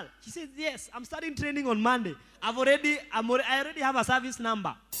soft girl. She said, yes, I'm starting training on Monday. I already have a service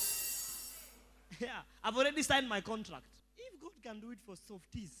number. Yeah, I've already signed my contract. If God can do it for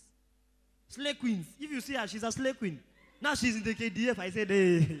softies, slay queens. If you see her, she's a slay queen. Now she's in the KDF. I said,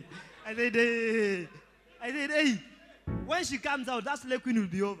 hey. I said, hey. When she comes out, that slay queen will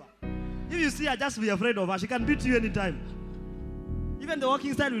be over. If you see her, just be afraid of her. She can beat you anytime. Even the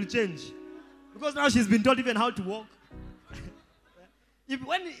walking style will change. Because now she's been taught even how to walk.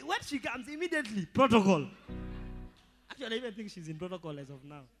 When she comes, immediately, protocol. Actually, I even think she's in protocol as of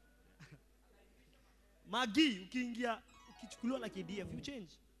now. Magi, ukiingia, ukichukuliwa na KDF, you change.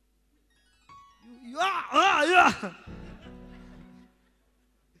 Yeah.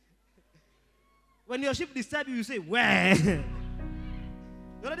 When your ship disturbs you, you say, where?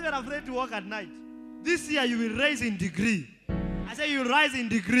 You're not even afraid to walk at night. This year, you will rise in degree. I say you will rise in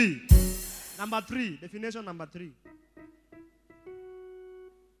degree. Number 3, definition number 3.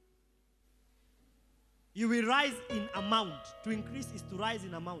 You will rise in amount. To increase is to rise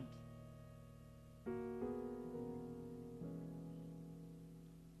in amount.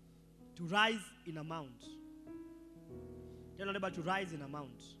 To rise in amount. Tell your neighbor to rise in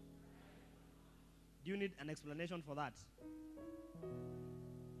amount. Do you need an explanation for that?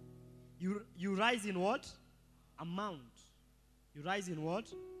 You rise in what? Amount. You rise in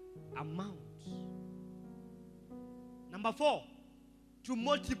what? Amount. Number 4, to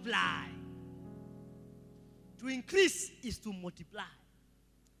multiply. To increase is to multiply.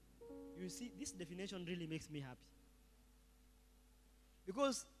 You see, this definition really makes me happy.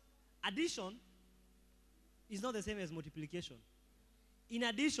 Because addition is not the same as multiplication. In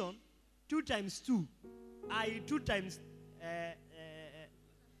addition, 2 times 2, i.e. 2 times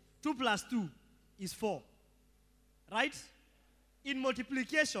 2 plus 2 is 4. Right? In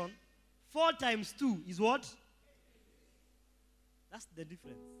multiplication, 4 times 2 is what? That's the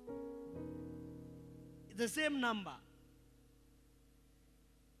difference. It's the same number.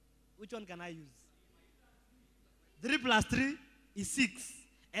 Which one can I use? 3 plus 3 is 6.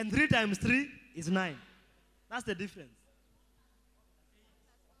 And 3 times 3 is 9. That's the difference.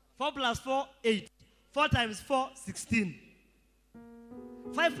 4 plus 4, 8. 4 times 4, 16.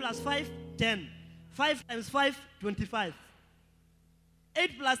 5 plus 5, 10. 5 times 5, 25.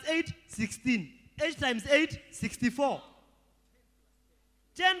 8 plus 8, 16. 8 times 8, 64.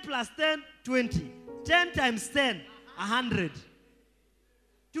 10 plus 10, 20. 10 times 10, 100.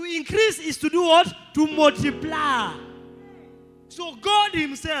 To increase is to do what? To multiply. So God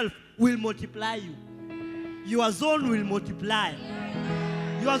himself will multiply you. Your zone will multiply.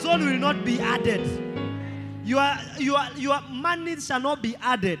 Your zone will not be added. Your money shall not be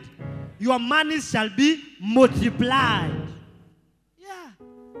added. Your money shall be multiplied. Yeah.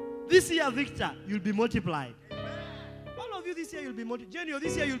 This year, Victor, you'll be multiplied. All of you this year, you'll be multiplied. Junior,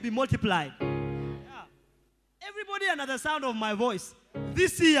 this year, you'll be multiplied. Yeah. Everybody under the sound of my voice,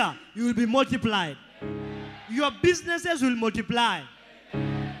 this year, you will be multiplied. Your businesses will multiply.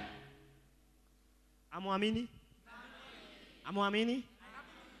 Amuamini? Amuamini?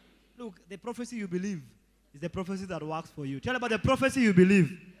 Look, the prophecy you believe is the prophecy that works for you. Tell about the prophecy you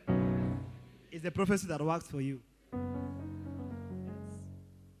believe. It's the prophecy that works for you.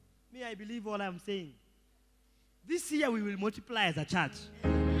 Me, I believe all I'm saying. This year we will multiply as a church.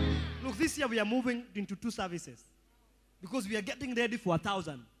 Look, this year we are moving into 2 services. Because we are getting ready for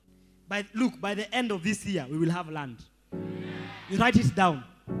 1,000. By the end of this year, we will have land. You write it down.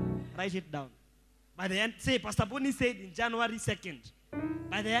 Write it down. By the end, say, Pastor Bonnie said in January 2nd,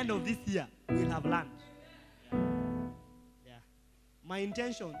 by the end of this year, we will have land. Yeah. My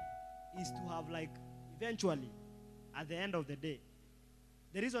intention is to have, eventually, at the end of the day,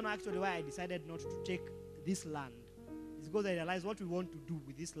 the reason actually why I decided not to take this land is because I realized what we want to do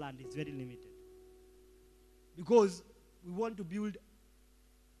with this land is very limited. Because we want to build,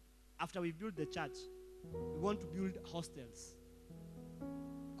 after we build the church, we want to build hostels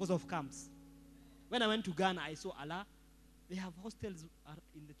because of camps. When I went to Ghana, I saw Allah. They have hostels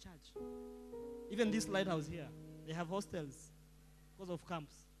in the church. Even this lighthouse here, they have hostels because of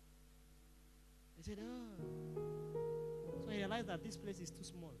camps. I said, So I realized that this place is too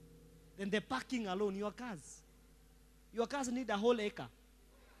small. Then the parking alone, your cars need a whole acre.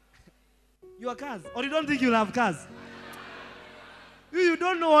 Your cars. Or you don't think you'll have cars? You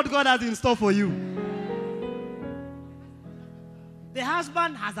don't know what God has in store for you. The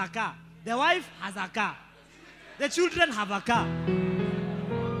husband has a car. The wife has a car. The children have a car.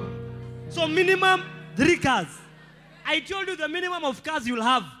 So minimum 3 cars. I told you the minimum of cars you'll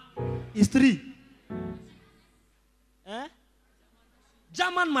have is 3.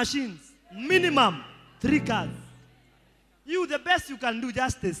 German machines. Minimum 3 cars. You, the best you can do,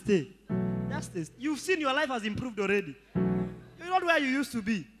 just stay. Just stay. You've seen your life has improved already. You're not where you used to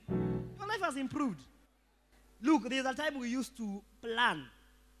be. Your life has improved. Look, there's a time we used to plan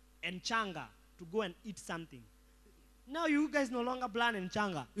and changa to go and eat something. Now you guys no longer plan and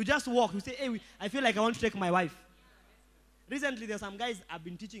changa. You just walk. You say, hey, I feel like I want to take my wife. Recently, there's some guys I've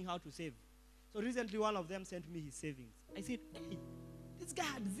been teaching how to save. So recently, one of them sent me his savings. I said, hey, this guy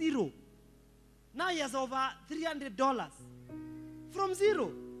had 0. Now he has over $300 from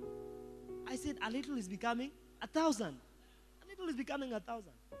 0. I said, a little is becoming 1,000. A little is becoming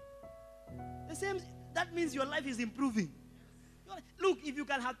 1,000. The same. That means your life is improving. Look, if you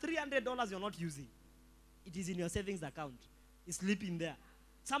can have $300 you're not using, it is in your savings account. It's sleeping there.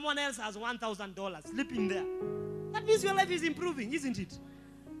 Someone else has $1,000 sleeping there. That means your life is improving, isn't it?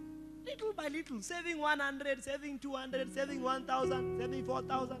 Little by little, saving 100, saving 200, saving 1,000, saving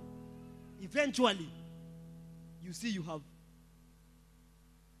 4,000. Eventually, you see you have.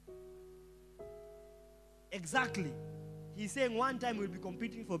 Exactly. He's saying one time we'll be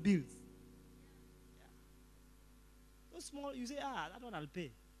competing for bills. Small, you say, that one I'll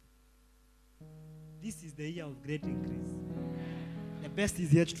pay. This is the year of great increase. The best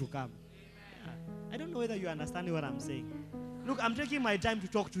is yet to come. Yeah. I don't know whether you understand what I'm saying. Look, I'm taking my time to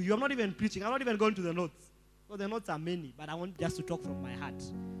talk to you. I'm not even preaching. I'm not even going to the notes. Because the notes are many, but I want just to talk from my heart.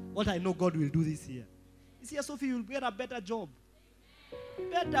 What I know God will do this year. This year, Sophie, you'll get a better job.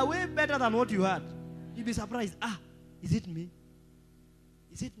 Better, way better than what you had. You'll be surprised. Is it me?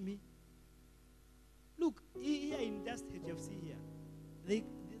 Is it me? Look, here in just HFC here,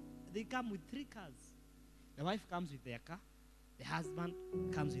 they come with 3 cars. The wife comes with their car, the husband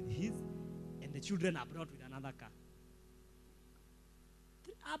comes with his, and the children are brought with another car.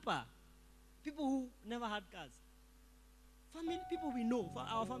 Upper. People who never had cars. Family, people we know, for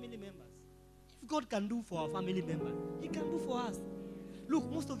our family members. If God can do for our family members, He can do for us. Look,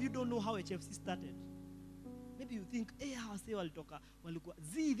 most of you don't know how HFC started. Maybe you think, hey, how say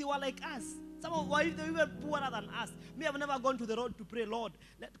they were like us. Some of them they were poorer than us. Me, I've never gone to the road to pray, Lord,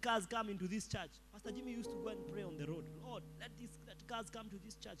 let cars come into this church. Pastor Jimmy used to go and pray on the road. Lord, let cars come to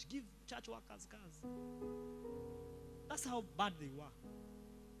this church. Give church workers cars. That's how bad they were.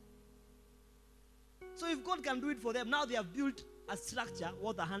 So if God can do it for them, now they have built a structure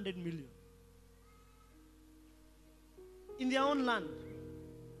worth 100 million. In their own land,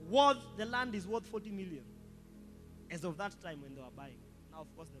 the land is worth 40 million. As of that time when they were buying. Now,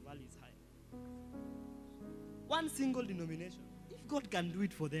 of course, the value is high. One single denomination. If God can do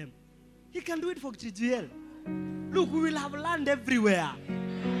it for them, He can do it for TGL. Look, we will have land everywhere.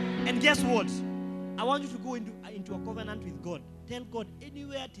 And guess what? I want you to go into a covenant with God. Tell God,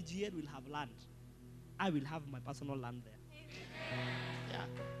 anywhere TGL will have land, I will have my personal land there.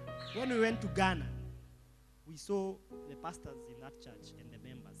 Yeah. When we went to Ghana, we saw the pastors in that church and the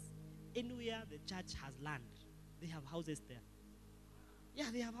members. Anywhere the church has land, they have houses there. Yeah,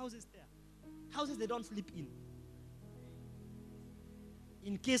 they have houses there. Houses they don't sleep in.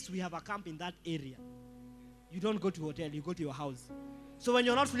 In case we have a camp in that area, you don't go to hotel, you go to your house. So when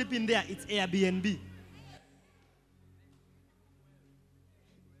you're not sleeping there, it's Airbnb.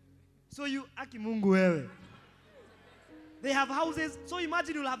 So you, Akimungu wewe. They have houses. So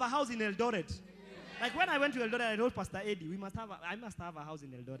imagine you'll have a house in Eldoret. Like when I went to Eldoret, I told Pastor Eddie, I must have a house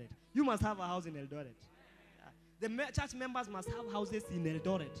in Eldoret. You must have a house in Eldoret. The church members must have houses in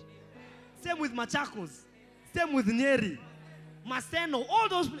Eldoret. Same with Machakos. Same with Nyeri. Maseno. All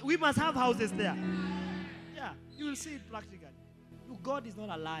those, we must have houses there. Yeah, you will see it practically. Look, God is not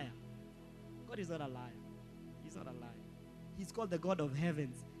a liar. God is not a liar. He's not a liar. He's called the God of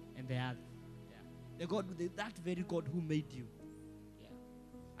heavens and the earth. Yeah. That very God who made you. Yeah.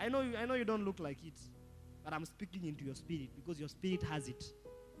 I know you don't look like it, but I'm speaking into your spirit because your spirit has it.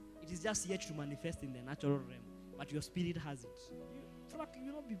 It is just yet to manifest in the natural realm. But your spirit has it. You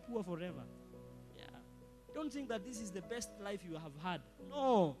will not be poor forever. Yeah. Don't think that this is the best life you have had.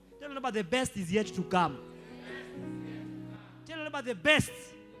 No. Tell them about the best is yet to come. Tell them about the best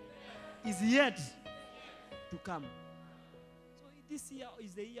is yet to come. So this year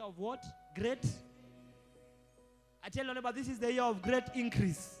is the year of what? Great. I tell them about this is the year of great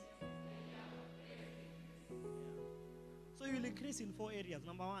increase. So you will increase in 4 areas.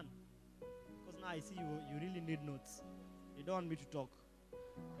 Number 1. Now I see you really need notes. You don't want me to talk.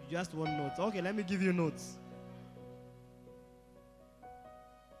 You just want notes. Okay, let me give you notes.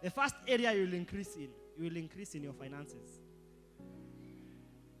 The first area you will increase in your finances.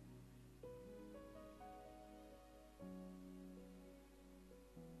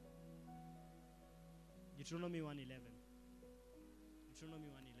 Deuteronomy 1:11. Deuteronomy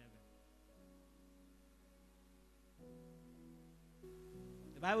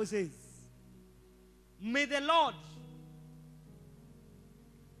 1:11. The Bible says, may the Lord,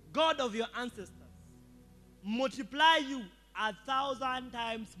 God of your ancestors, multiply you 1,000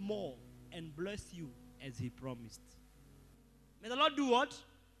 times more and bless you as He promised. May the Lord do what?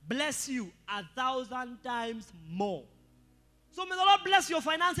 Bless you 1,000 times more. So may the Lord bless your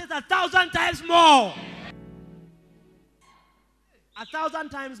finances 1,000 times more. 1,000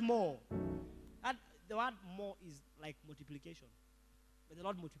 times more. The word more is like multiplication. May the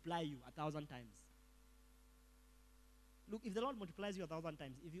Lord multiply you 1,000 times. Look, if the Lord multiplies you 1,000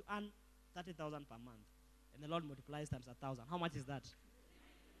 times, if you earn 30,000 per month, and the Lord multiplies times 1,000, how much is that?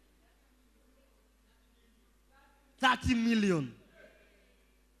 30 million.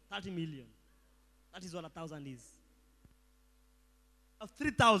 30 million. That is what 1,000 is. Of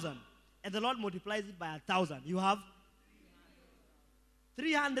 3,000, and the Lord multiplies it by 1,000, you have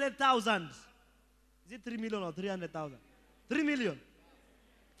 300,000. Is it 3 million or 300,000? 3 million.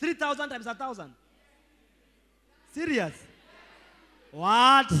 3,000 times 1,000. Serious?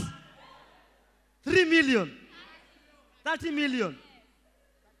 What? 3 million. 30 million.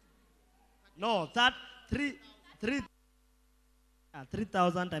 No,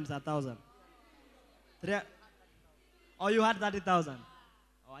 3,000 times 1,000. Oh, you had 30,000.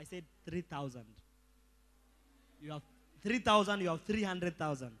 Oh, I said 3,000. You have 3,000, you have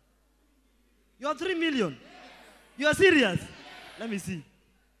 300,000. You have 3 million. You are serious? Let me see.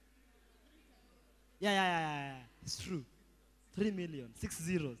 Yeah. It's true. 3 million, 6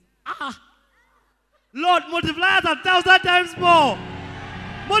 zeros. Lord, multiply us 1,000 times more.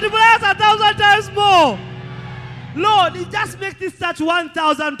 Multiply us 1,000 times more. Lord, it just makes this church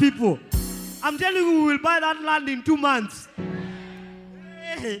 1,000 people. I'm telling you, we will buy that land in 2 months.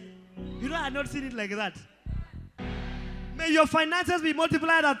 Hey, you know, I've not seen it like that. May your finances be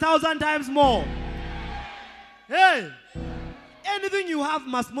multiplied 1,000 times more. Hey, anything you have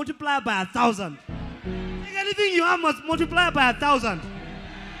must multiply by 1,000. Anything you have must multiply by 1,000.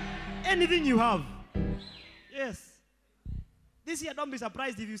 Anything you have. Yes. This year, don't be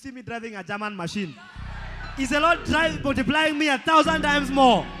surprised if you see me driving a German machine. Is the Lord multiplying me 1,000 times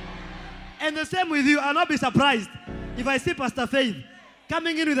more? And the same with you. I'll not be surprised if I see Pastor Faith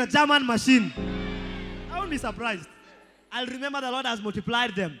coming in with a German machine. I won't be surprised. I'll remember the Lord has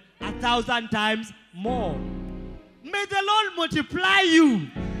multiplied them 1,000 times more. May the Lord multiply you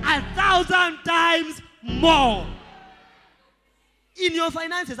 1,000 times more. In your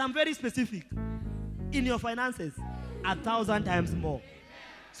finances, I'm very specific. In your finances, 1,000 times more.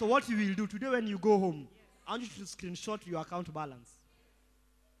 So what you will do today when you go home, I want you to screenshot your account balance.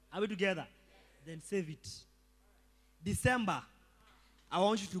 Are we together? Then save it. December, I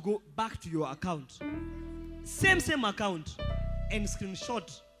want you to go back to your account. Same account. And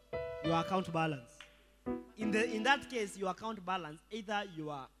screenshot your account balance. In that case, your account balance, either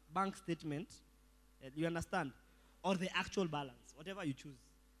your bank statement, you understand, or the actual balance, whatever you choose,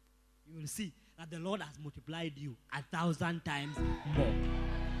 you will see that the Lord has multiplied you 1,000 times more.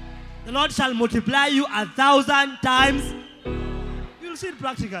 The Lord shall multiply you 1,000 times. You'll see it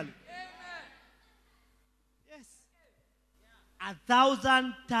practically. Yes.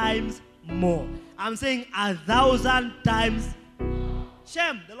 1,000 times more. I'm saying 1,000 times.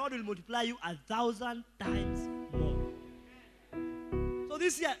 Shem, the Lord will multiply you 1,000 times more. So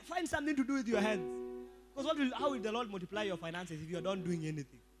this year, find something to do with your hands. Because how will the Lord multiply your finances if you are not doing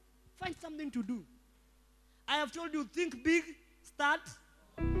anything? Find something to do. I have told you, think big, start.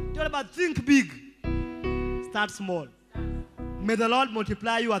 Tell about think big, start small. May the Lord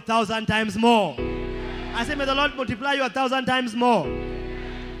multiply you 1,000 times more. I say, may the Lord multiply you 1,000 times more.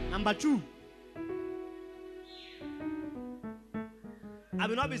 Number 2. I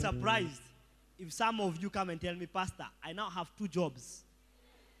will not be surprised if some of you come and tell me, Pastor, I now have 2 jobs.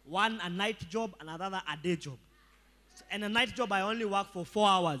 One a night job and another a day job. And a night job I only work for 4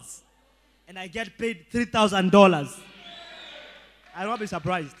 hours. And I get paid $3,000. I will not be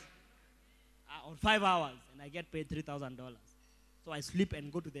surprised. Or 5 hours and I get paid $3,000. So I sleep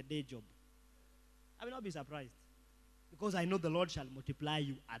and go to the day job. I will not be surprised. Because I know the Lord shall multiply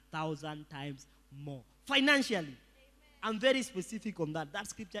you 1,000 times more. Financially. I'm very specific on that. That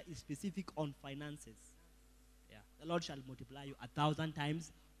scripture is specific on finances. Yeah. The Lord shall multiply you 1,000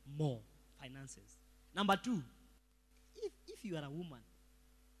 times more. Finances. Number 2. If you are a woman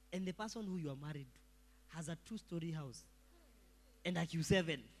and the person who you are married to has a 2-story house and a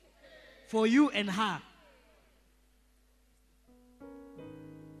Q7 for you and her,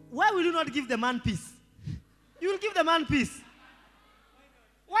 why will you not give the man peace? You will give the man peace.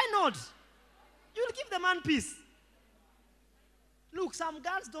 Why not? You will give the man peace. Look, some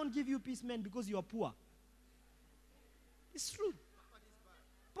girls don't give you peace, men, because you are poor. It's true.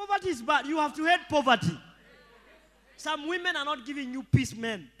 Poverty is bad. You have to hate poverty. Some women are not giving you peace,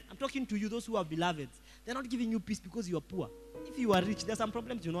 men. I'm talking to you, those who are beloveds. They're not giving you peace because you are poor. If you are rich, there are some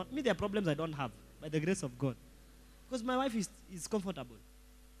problems you not. Me, there are problems I don't have, by the grace of God. Because my wife is comfortable.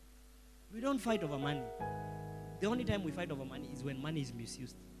 We don't fight over money. The only time we fight over money is when money is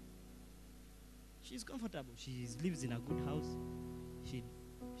misused. She's comfortable. She lives in a good house.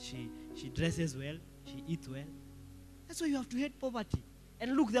 She dresses well. She eats well. That's why you have to hate poverty.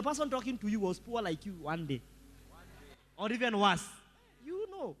 And look, the person talking to you was poor like you one day. Or even worse. You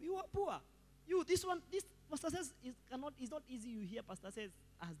know, you are poor. This pastor says it's not easy. You hear pastor says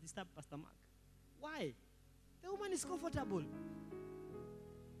has disturbed Pastor Mark. Why? The woman is comfortable.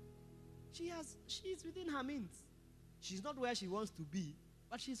 She's within her means. She's not where she wants to be,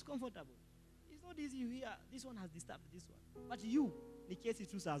 but she's comfortable. It's not easy. You hear this one has disturbed this one. But you, ni kesi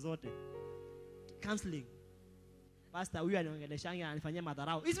tu saa zote. Counseling. Pastor, huyu aniongeleshanga anifanyia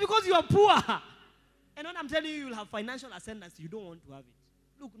madharau. It's because you are poor. And when I'm telling you you'll have financial ascendance, you don't want to have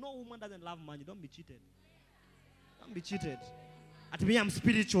it. Look, no woman doesn't love money. Don't be cheated. Don't be cheated. At me, I'm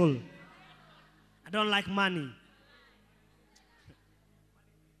spiritual. I don't like money.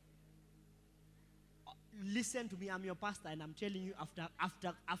 Listen to me, I'm your pastor, and I'm telling you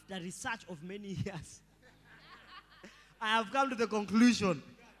after research of many years, I have come to the conclusion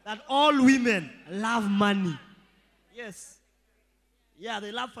that all women love money. Yes. Yeah,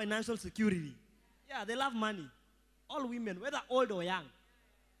 they love financial security. Yeah, they love money. All women, whether old or young.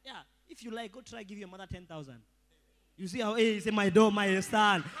 Yeah, if you like, go try give your mother 10,000. You see how, hey, say, my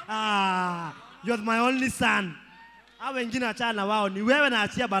son. You're my only son. Hao wengine achana wao, ni wewe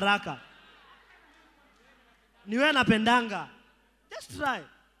naachia baraka. Ni wewe napendanga. Just try.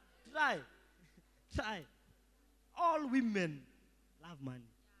 Try. All women love money.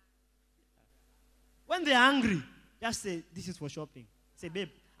 When they're angry, just say, this is for shopping. Say, babe,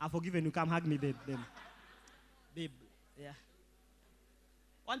 I've forgiven you. Come hug me, babe. Babe, yeah.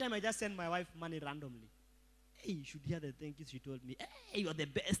 One time I just sent my wife money randomly. Hey, you should hear the thank you she told me. Hey, you're the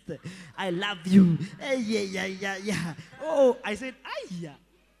best. I love you. Hey, yeah. Oh, I said, yeah.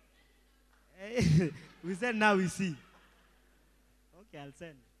 Hey, we said, now we see. Okay, I'll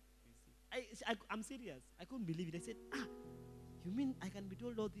send. I'm serious. I couldn't believe it. I said, you mean I can be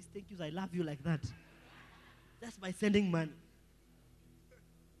told all these thank yous, I love you like that? That's by sending money.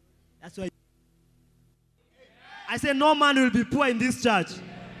 That's why. I said, no man will be poor in this church.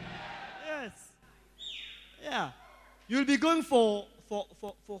 Yes. Yeah. You'll be going for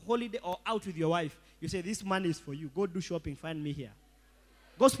holiday or out with your wife. You say, this money is for you. Go do shopping, find me here.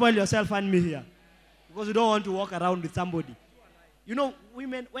 Go spoil yourself, find me here. Because you don't want to walk around with somebody. You know,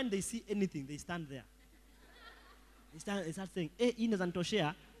 women, when they see anything, they stand there. They start saying, hey,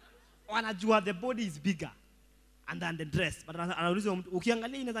 inazantoshea. Wanajua the body is bigger. And then the dress. But anauliza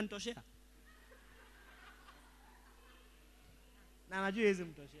ukiangalia inazantoshea. Na anajua hizi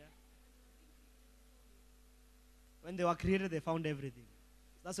mtoshea. When they were created, they found everything.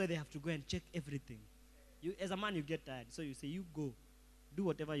 That's why they have to go and check everything. You, as a man, you get tired. So you say, you go. Do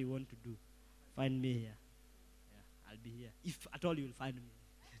whatever you want to do. Find me here. Yeah, I'll be here. If at all you will find me.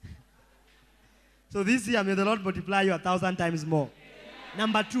 So this year, may the Lord multiply you 1,000 times more.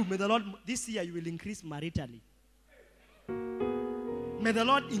 Number 2, may the Lord, this year you will increase maritally. May the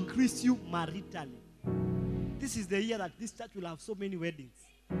Lord increase you maritally. This is the year that this church will have so many weddings.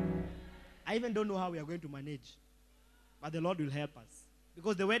 I even don't know how we are going to manage. But the Lord will help us.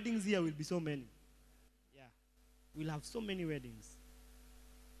 Because the weddings here will be so many. Yeah. We'll have so many weddings.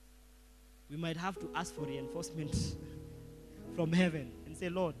 We might have to ask for reinforcement from heaven and say,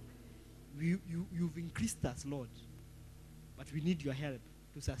 Lord, you've increased us, Lord. But we need your help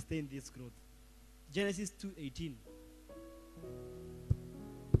to sustain this growth. Genesis 2:18.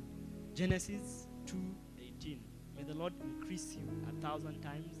 Genesis 2:18. May the Lord increase you 1,000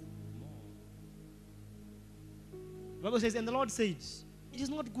 times more. The Bible says, and the Lord says, it is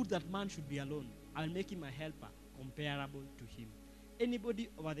not good that man should be alone. I will make him a helper comparable to him. Anybody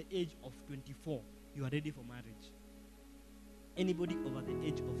over the age of 24, you are ready for marriage. Anybody over the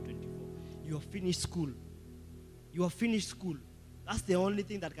age of 24, you have finished school. You have finished school. That's the only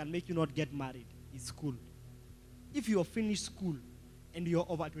thing that can make you not get married, is school. If you have finished school and you are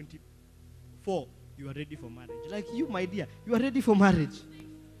over 24, you are ready for marriage. Like you, my dear, you are ready for marriage.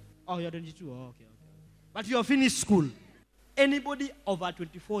 Oh, you are 22. Oh, okay. But you have finished school. Anybody over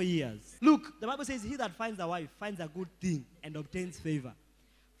 24 years. Look, the Bible says, he that finds a wife finds a good thing and obtains favor.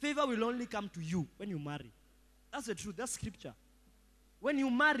 Favor will only come to you when you marry. That's the truth. That's scripture. When you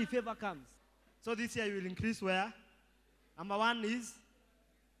marry, favor comes. So this year you will increase where? Number 1 is?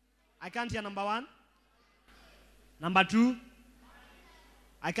 I can't hear number 1. Number 2?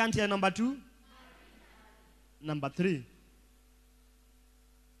 I can't hear number 2. Number 3.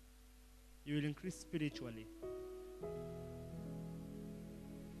 You will increase spiritually.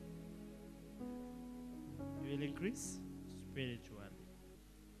 You will increase spiritually.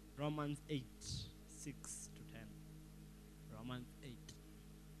 Romans 8, 6 to 10. Romans 8.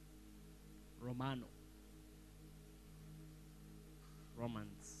 Romano.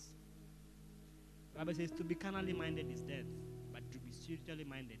 Romans. The Bible says to be carnally minded is death, but to be spiritually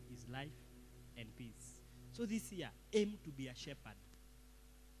minded is life and peace. So this year, aim to be a shepherd.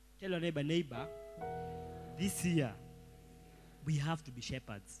 Tell your neighbor, this year, we have to be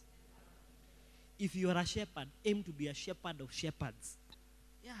shepherds. If you are a shepherd, aim to be a shepherd of shepherds.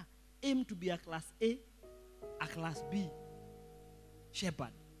 Yeah, aim to be a class A, a class B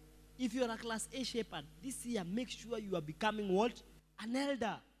shepherd. If you are a class A shepherd, this year, make sure you are becoming what? An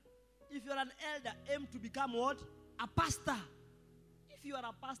elder. If you are an elder, aim to become what? A pastor. If you are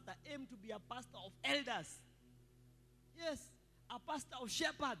a pastor, aim to be a pastor of elders. Yes, a pastor of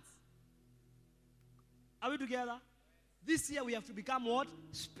shepherds. Are we together? This year we have to become what?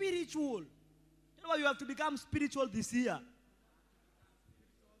 Spiritual. Tell me, you have to become spiritual this year.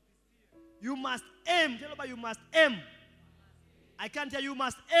 You must aim. Tell me, you must aim. I can't hear you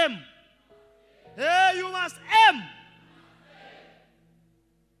must aim. Hey, you must aim.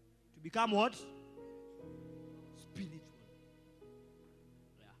 To become what? Spiritual.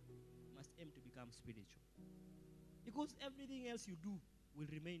 Yeah. You must aim to become spiritual. Because everything else you do will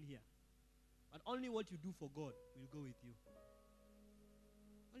remain here. But only what you do for God will go with you.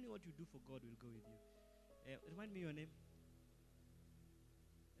 Only what you do for God will go with you. Remind me your name.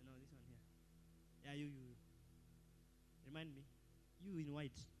 No, this one here. Yeah, you. Remind me. You in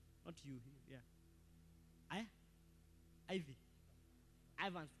white. Not you. Yeah. Ivy.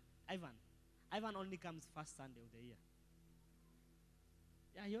 Ivan only comes first Sunday of the year.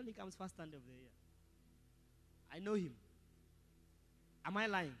 Yeah, he only comes first Sunday of the year. I know him. Am I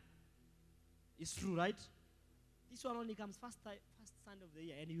lying? It's true, right? This one only comes first Sunday of the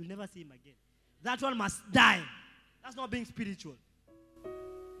year, and you'll never see him again. That one must die. That's not being spiritual.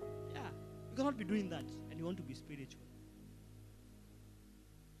 Yeah, you cannot be doing that, and you want to be spiritual.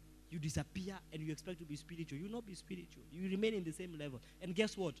 You disappear, and you expect to be spiritual. You will not be spiritual. You remain in the same level. And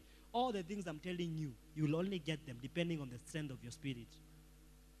guess what? All the things I'm telling you, you will only get them depending on the strength of your spirit.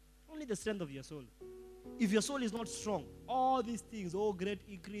 Only the strength of your soul. If your soul is not strong, all these things, great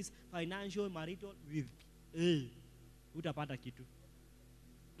increase, financial, marital, utapata kitu.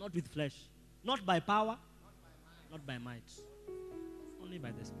 Not with flesh. Not by power, not by might. Only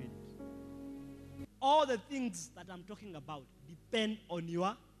by the Spirit. All the things that I'm talking about depend on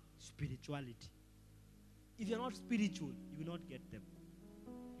your spirituality. If you're not spiritual, you will not get them.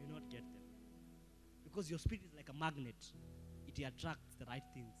 You will not get them. Because your spirit is like a magnet. It attracts the right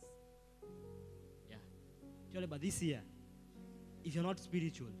things. Yeah. Tell you about this year. If you're not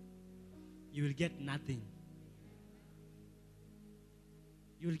spiritual, you will get nothing.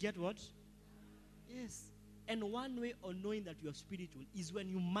 You will get what? Yes. And one way of knowing that you are spiritual is when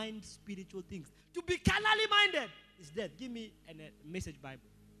you mind spiritual things. To be carnally minded is death. Give me a Message Bible.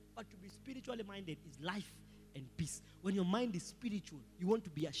 But to be spiritually minded is life and peace. When your mind is spiritual, you want to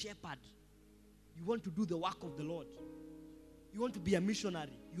be a shepherd. You want to do the work of the Lord. You want to be a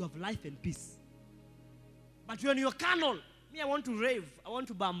missionary. You have life and peace. But when you're carnal, I want to rave. I want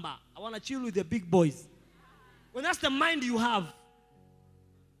to bamba. I want to chill with the big boys. When that's the mind you have,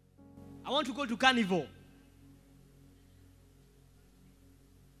 I want to go to carnival.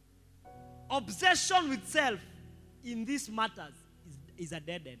 Obsession with self in these matters is a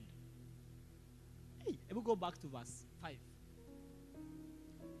dead end. Hey, let me go back to verse 5.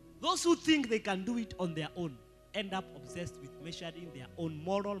 Those who think they can do it on their own end up obsessed with measuring their own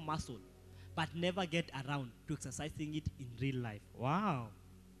moral muscle, but never get around to exercising it in real life. Wow.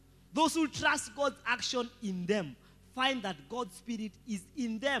 Those who trust God's action in them find that God's Spirit is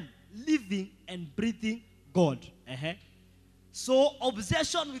in them, living and breathing God. So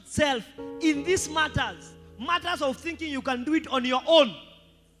obsession with self in these matters of thinking you can do it on your own,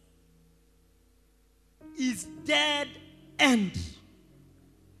 is dead end.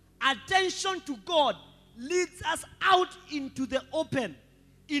 Attention to God leads us out into the open,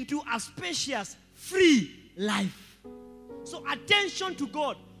 into a spacious, free life. So attention to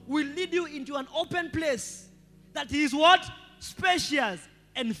God will lead you into an open place that is what? Spacious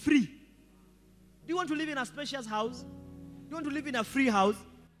and free. Do you want to live in a spacious house? Do you want to live in a free house?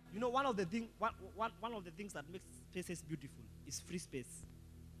 You know, one of the things that makes spaces beautiful is free space.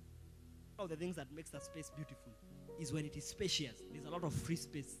 One of the things that makes that space beautiful is when it is spacious. There's a lot of free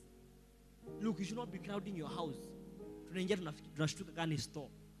space. Look, you should not be crowding your house. Tunaingia tunashtuka gani store.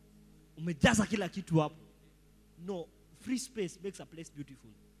 Umejaza kila kitu hapo. No, free space makes a place beautiful.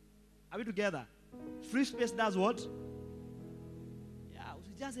 Are we together? Free space does what? Yeah,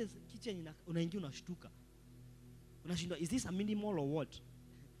 usijaze kitchen unaingia unashtuka. Unashindwa, is this a mini mall or what?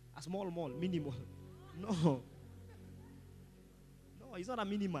 A small mall, mini mall. No. No, it's not a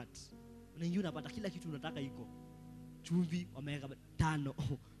mini mart. Unaingia unapata kila kitu unataka iko. Chumvi wameweka 5,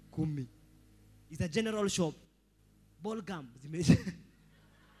 10. It's a general shop. Ball gum zimeisha.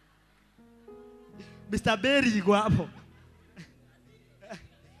 Mr. Berry iko hapo.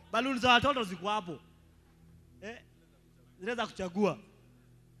 Balloon za watoto ziko hapo. Zinaweza kuchagua.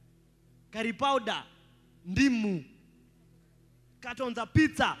 Curry powder, ndimu, cartons of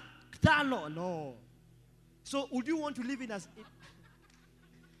pizza, 5. No. So would you want to live in a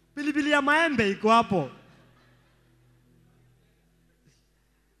pilipili ya maembe iko hapo?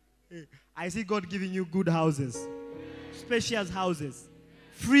 I see God giving you good houses, spacious houses,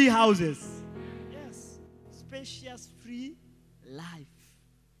 free houses. Yes, spacious, free life.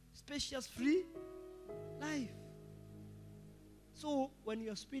 Spacious, free life. So when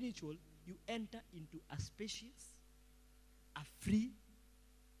you're spiritual, you enter into a spacious, a free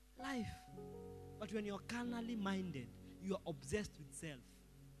life. But when you're carnally minded, you are obsessed with self.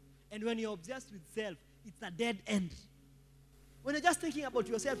 And when you're obsessed with self, it's a dead end. When you're just thinking about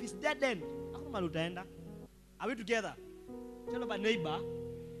yourself, it's dead end. Are we together? Tell my neighbor,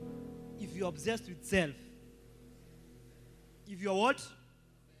 If you're obsessed with self, if you're what?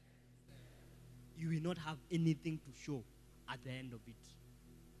 You will not have anything to show at the end of it.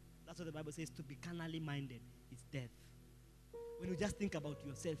 That's what the Bible says. To be carnally minded is death. When you just think about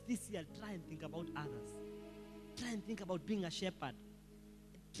yourself, this year try and think about others. Try and think about being a shepherd.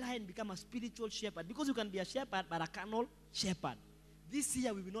 Try and become a spiritual shepherd. Because you can be a shepherd, but a carnal shepherd. This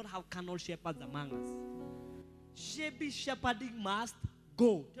year we will not have carnal shepherds among us. Shabby shepherding must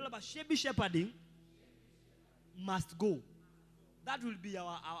go. Tell about shabby shepherding must go. That will be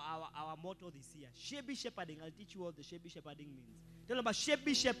our motto this year. Shabby shepherding. I'll teach you what the shabby shepherding means. Tell about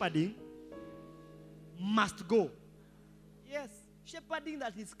shabby shepherding must go. Yes, shepherding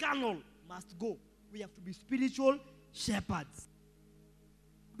that is carnal must go. We have to be spiritual shepherds.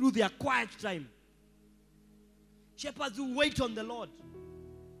 Do their quiet time. Shepherds who wait on the Lord.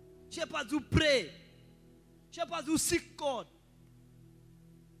 Shepherds who pray. Shepherds who seek God.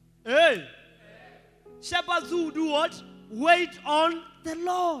 Hey! Shepherds who do what? Wait on the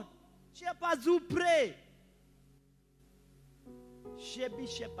Lord. Shepherds who pray. Shabby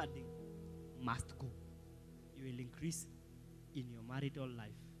shepherding must go. You will increase in your marital life.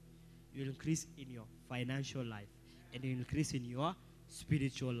 You will increase in your financial life. And you will increase in your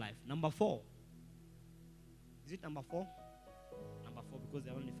spiritual life. Number 4. Is it number 4? Number 4, because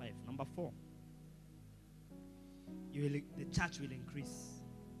there are only 5. Number 4. The church will increase.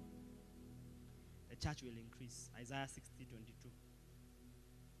 The church will increase. Isaiah 60:22.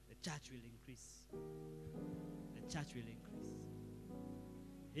 The church will increase. The church will increase.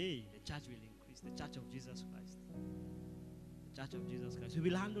 Hey, the church will increase. The church of Jesus Christ. The church of Jesus Christ. We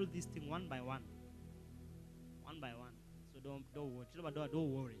will handle this thing one by one. One by one. So don't worry.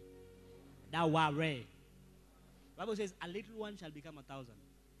 Don't worry. Don't worry. The Bible says, a little one shall become 1,000,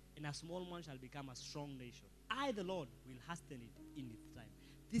 and a small one shall become a strong nation. I, the Lord, will hasten it in its time.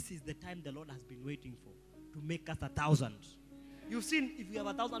 This is the time the Lord has been waiting for, to make us 1,000. You've seen, if you have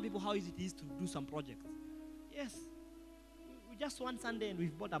 1,000 people, how easy it is to do some projects. Yes. We just one Sunday and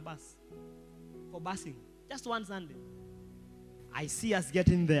we've bought a bus for busing. Just one Sunday. I see us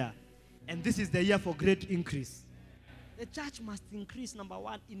getting there. And this is the year for great increase. The church must increase, number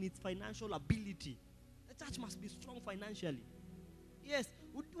 1, in its financial ability. The church must be strong financially. Yes.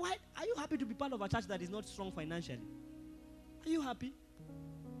 Why are you happy to be part of a church that is not strong financially? Are you happy?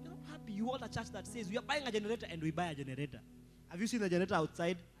 You're not happy. You want a church that says, we are buying a generator and we buy a generator. Have you seen the generator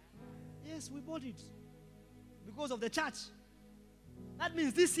outside? Yes, we bought it. Because of the church. That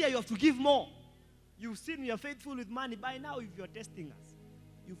means this year you have to give more. You've seen we are faithful with money. By now, if you're testing us,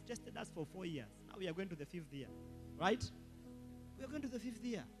 you've tested us for 4 years. Now we are going to the 5th year. Right? We are going to the 5th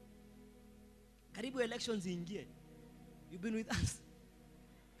year. Karibu elections in here. You've been with us.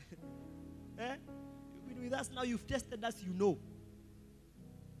 Eh? You've been with us. Now you've tested us, you know.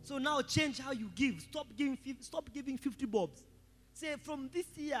 So now change how you give. Stop giving 50 bobs. Say, from this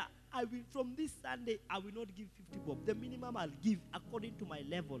year, from this Sunday, I will not give 50 bob. The minimum I'll give according to my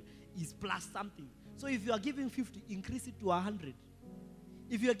level is plus something. So if you are giving 50, increase it to 100.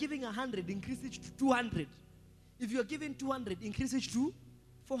 If you are giving 100, increase it to 200. If you are giving 200, increase it to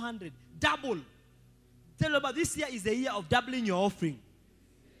 400. Double. Tell about this year is the year of doubling your offering.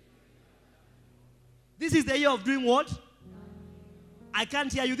 This is the year of doing what? I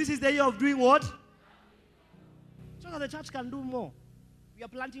can't hear you. This is the year of doing what? So that the church can do more. We are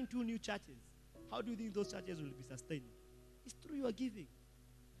planting 2 new churches. How do you think those churches will be sustained? It's through your giving.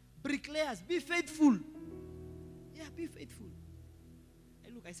 Bricklayers, be faithful. Yeah, be faithful.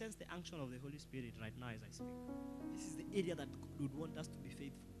 Hey, look, I sense the unction of the Holy Spirit right now as I speak. This is the area that God would want us to be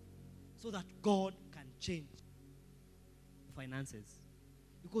faithful, so that God can change finances.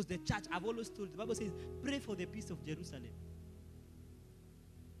 Because the church, I've always told, the Bible says, pray for the peace of Jerusalem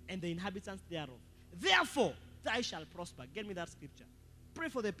and the inhabitants thereof. Therefore, thou shalt prosper. Get me that scripture. Pray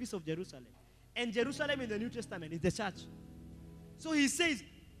for the peace of Jerusalem. And Jerusalem in the New Testament is the church. So he says,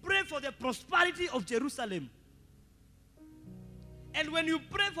 pray for the prosperity of Jerusalem. And when you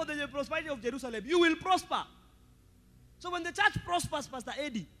pray for the prosperity of Jerusalem, you will prosper. So when the church prospers, Pastor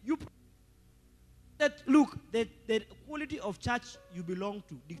Eddie, look, the quality of church you belong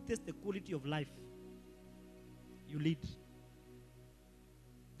to dictates the quality of life you lead.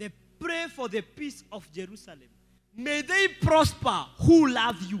 They pray for the peace of Jerusalem. May they prosper who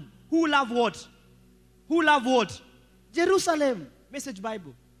love you. Who love what? Who love what? Jerusalem. Message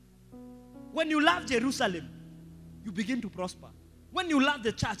Bible. When you love Jerusalem, you begin to prosper. When you love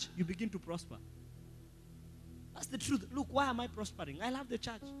the church, you begin to prosper. That's the truth. Look, why am I prospering? I love the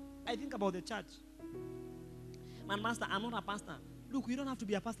church. I think about the church. Man, master, I'm not a pastor. Look, you don't have to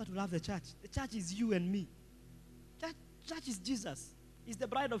be a pastor to love the church. The church is you and me. Church is Jesus. It's the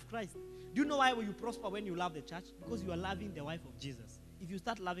bride of Christ. Do you know why you prosper when you love the church? Because you are loving the wife of Jesus. If you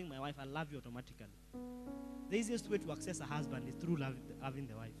start loving my wife, I'll love you automatically. The easiest way to access a husband is through loving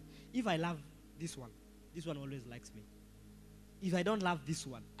the wife. If I love this one always likes me. If I don't love this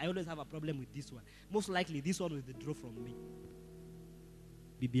one, I always have a problem with this one. Most likely, this one will withdraw from me.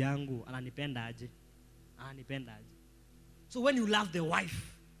 Bibi yangu, ananipenda aje. Ananipenda aje. So when you love the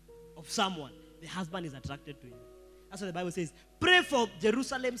wife of someone, the husband is attracted to you. That's what the Bible says. Pray for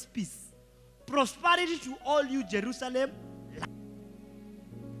Jerusalem's peace. Prosperity to all you Jerusalem.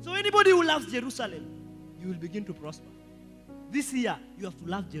 So anybody who loves Jerusalem, you will begin to prosper. This year, you have to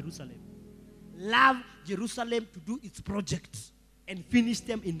love Jerusalem. Love Jerusalem to do its projects and finish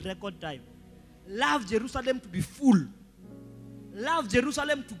them in record time. Love Jerusalem to be full. Love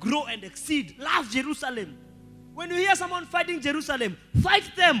Jerusalem to grow and exceed. Love Jerusalem. When you hear someone fighting Jerusalem,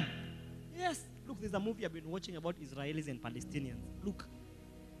 fight them. Yes. Look, there's a movie I've been watching about Israelis and Palestinians. Look,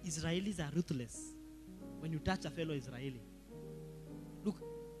 Israelis are ruthless when you touch a fellow Israeli. Look,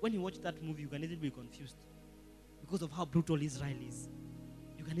 when you watch that movie, you can easily be confused because of how brutal Israel is.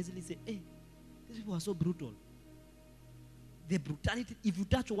 You can easily say, hey, these people are so brutal. The brutality, if you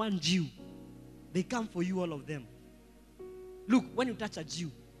touch one Jew, they come for you, all of them. Look, when you touch a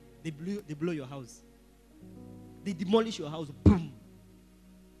Jew, they blow your house. They demolish your house. Boom.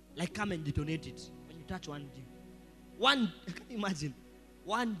 Like come and detonate it. When you touch one Jew. Can you imagine?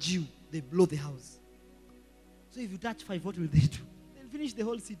 One Jew, they blow the house. So if you touch 5, what will they do? They'll finish the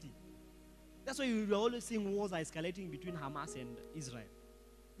whole city. That's why you are always seeing wars are escalating between Hamas and Israel.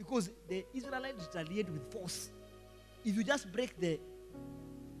 Because the Israelites retaliate with force. If you just break the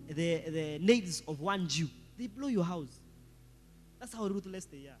nails of one Jew, they blow your house. That's how ruthless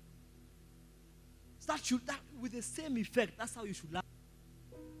they are. That with the same effect, that's how you should love.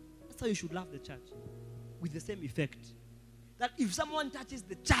 That's how you should love the church. With the same effect. That if someone touches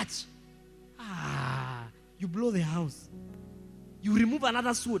the church, you blow the house. You remove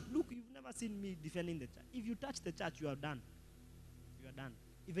another sword. Look, you've never seen me defending the church. If you touch the church, you are done. You are done.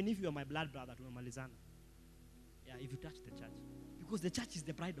 Even if you are my blood brother to Malizana. Yeah, if you touch the church. Because the church is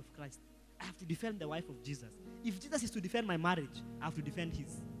the bride of Christ. I have to defend the wife of Jesus. If Jesus is to defend my marriage, I have to defend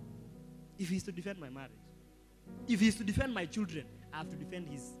his. If he's to defend my marriage. If he's to defend my children, I have to defend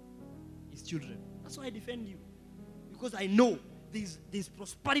his children. That's why I defend you. Because I know there's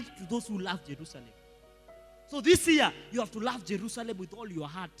prosperity to those who love Jerusalem. So this year, you have to love Jerusalem with all your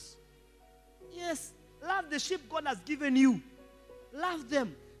heart. Yes, love the sheep God has given you. Love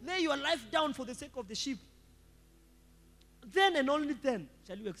them. Lay your life down for the sake of the sheep. Then and only then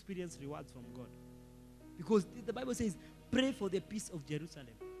shall you experience rewards from God. Because the Bible says, pray for the peace of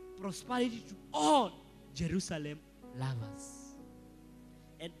Jerusalem. Prosperity to all Jerusalem lovers.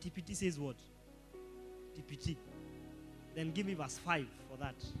 And TPT says what? TPT. Then give me verse 5 for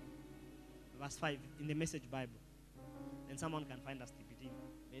that. Verse 5 in the Message Bible. Then someone can find us TPT.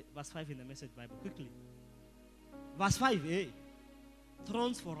 Verse 5 in the Message Bible. Quickly. Verse 5.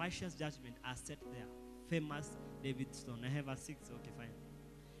 Thrones for righteous judgment are set there. Famous David's stone. I have verse 6. Okay, fine.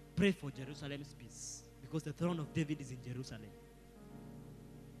 Pray for Jerusalem's peace. Because the throne of David is in Jerusalem.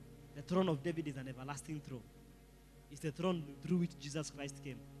 The throne of David is an everlasting throne. It's the throne through which Jesus Christ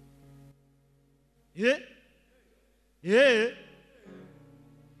came. Yeah? Yeah?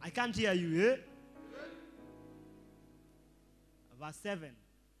 I can't hear you, yeah? Verse 7.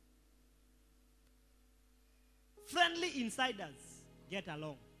 Friendly insiders, get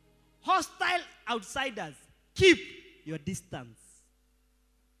along. Hostile outsiders, keep your distance.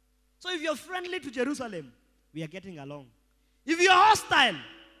 So if you're friendly to Jerusalem, we are getting along. If you're hostile,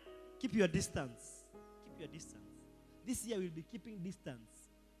 keep your distance. Keep your distance. This year we'll be keeping distance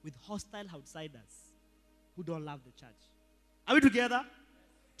with hostile outsiders who don't love the church. Are we together?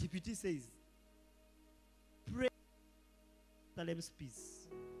 TPT says, pray for Jerusalem's peace,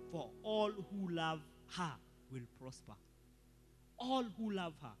 for all who love her will prosper. All who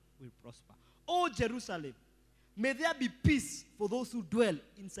love her will prosper. Oh Jerusalem, may there be peace for those who dwell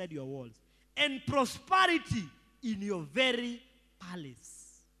inside your walls, and prosperity in your very palace.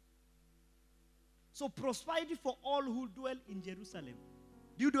 So prosperity for all who dwell in Jerusalem.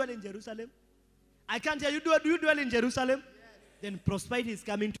 Do you dwell in Jerusalem? I can't hear you. Do you dwell in Jerusalem? Yes. Then prosperity is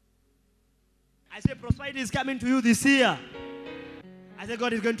coming to you. I say prosperity is coming to you this year. I say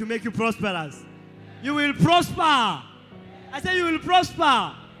God is going to make you prosperous. You will prosper. I say you will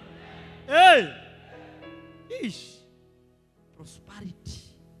prosper. Hey. Ish. Prosperity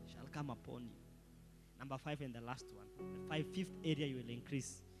shall come upon you. Number 5 and the last one. The fifth area you will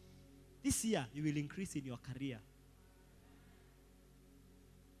increase. This year, you will increase in your career.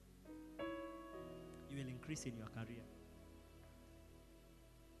 You will increase in your career.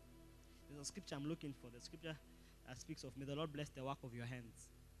 a scripture I'm looking for. The scripture that speaks of, may the Lord bless the work of your hands.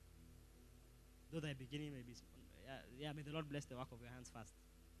 Though thy beginning may be small. May the Lord bless the work of your hands first.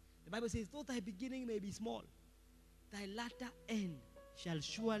 The Bible says, though thy beginning may be small, thy latter end shall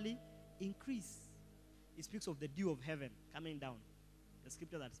surely increase. It speaks of the dew of heaven coming down. The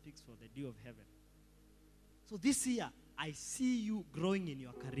scripture that speaks for the dew of heaven. So this year, I see you growing in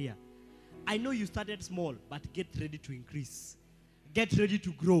your career. I know you started small, but get ready to increase. Get ready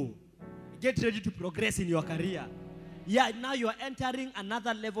to grow. Get ready to progress in your career. Yeah, now you are entering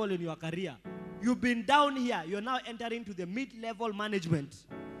another level in your career. You've been down here. You're now entering to the mid-level management.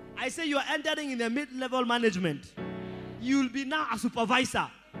 I say you are entering in the mid-level management. You'll be now a supervisor.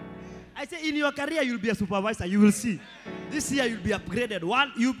 I say in your career, you'll be a supervisor. You will see. This year, you'll be upgraded.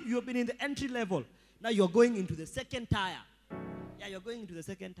 You've been in the entry level. Now you're going into the second tier. Yeah, you're going into the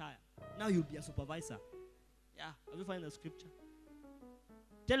second tier. Now you'll be a supervisor. Yeah, have you found the scripture?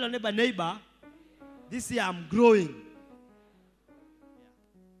 Tell your neighbor, this year I'm growing.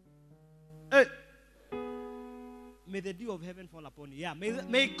 Yeah. Hey. May the dew of heaven fall upon you. Yeah,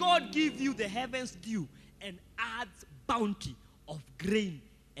 may God give you the heaven's dew and earth's bounty of grain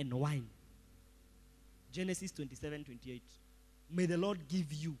and wine. Genesis 27:28. May the Lord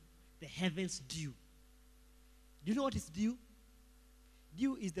give you the heaven's dew. Do you know what is dew?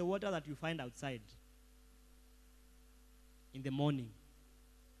 Dew is the water that you find outside in the morning.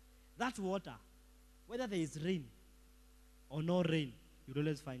 That water, whether there is rain or no rain, you'll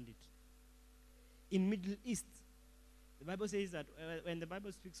always find it. In Middle East, the Bible says that when the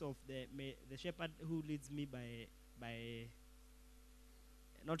Bible speaks of the shepherd who leads me by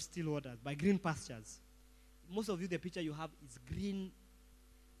not still waters, by green pastures, most of you, the picture you have is green,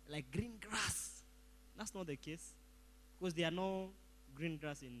 like green grass. That's not the case, because there are no green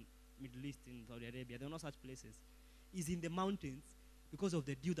grass in Middle East, in Saudi Arabia. There are no such places. It's in the mountains because of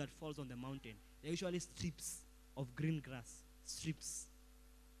the dew that falls on the mountain. There are usually strips of green grass, strips.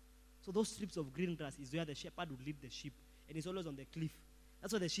 So those strips of green grass is where the shepherd would lead the sheep, and it's always on the cliff.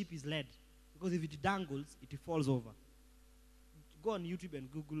 That's why the sheep is led, because if it dangles, it falls over. Go on YouTube and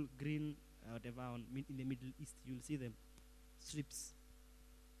Google green whatever in the Middle East. You'll see them strips.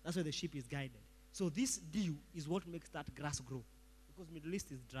 That's why the sheep is guided. So this dew is what makes that grass grow, because Middle East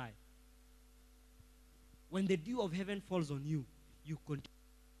is dry. When the dew of heaven falls on you,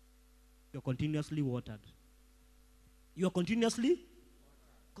 you're continuously watered. You are continuously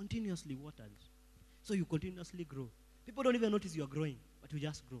watered. So you continuously grow. People don't even notice you are growing, but you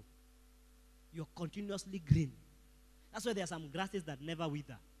just grow. You're continuously green. That's why there are some grasses that never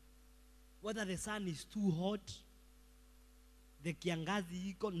wither. Whether the sun is too hot, the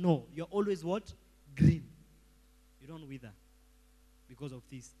kiangazi, no, you're always what? Green. You don't wither because of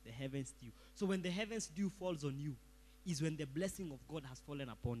this, the heavens dew. So when the heavens dew falls on you, is when the blessing of God has fallen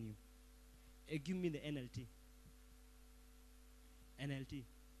upon you. Give me the NLT. NLT.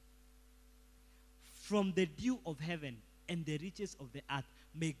 From the dew of heaven and the riches of the earth,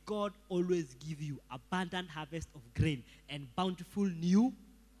 may God always give you abundant harvest of grain and bountiful new.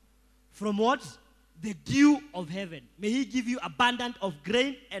 From what? The dew of heaven. May he give you abundant of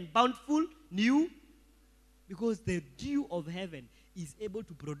grain and bountiful new. Because the dew of heaven is able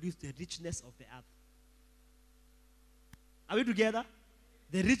to produce the richness of the earth. Are we together?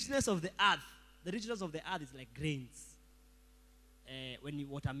 The richness of the earth. The richness of the earth is like grains. When you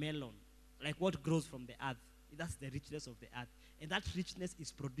watermelon, like what grows from the earth. That's the richness of the earth. And that richness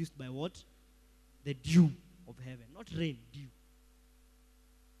is produced by what? The dew of heaven. Not rain, dew.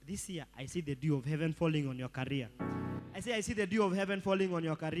 This year, I see the dew of heaven falling on your career. I see the dew of heaven falling on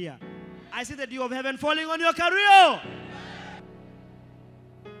your career. I see the dew of heaven falling on your career.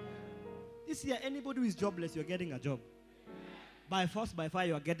 This year, anybody who is jobless, you're getting a job. By force, by fire,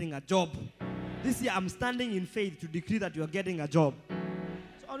 you are getting a job. This year, I'm standing in faith to decree that you are getting a job.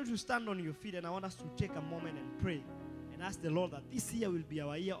 So I want you to stand on your feet, and I want us to take a moment and pray and ask the Lord that this year will be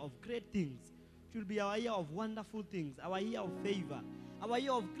our year of great things. It will be our year of wonderful things, our year of favor, our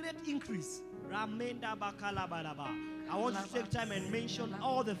year of great increase. Ramenda bakalabalaba. I want you to take time and mention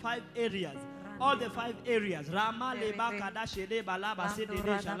all the 5 areas. All the 5 areas. Rama leba kada shede balaba se de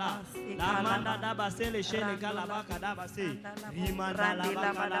shala. Lamanda daba sele shele kalaba kadaba se. Rimanda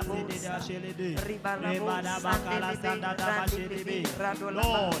laba kala se de shele de. Reba daba kala sanda daba shede be.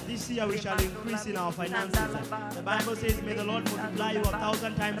 Lord, this year we shall increase in our finances. The Bible says, may the Lord multiply you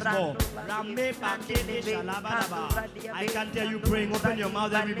 1,000 times more. Rame pakede shalaba daba. I can't hear you praying. Open your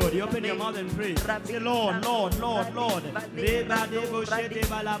mouth, everybody. Open your mouth and pray. Say, Lord, Lord, Lord, Lord. Reba debo shede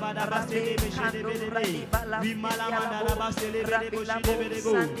balaba daba se de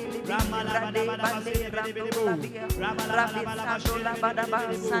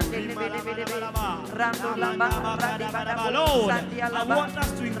Lord, I want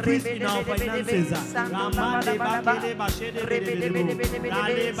us to increase in our finances.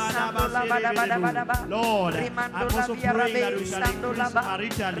 Lord, I'm also praying that we shall increase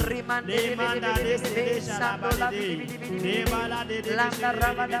maritally.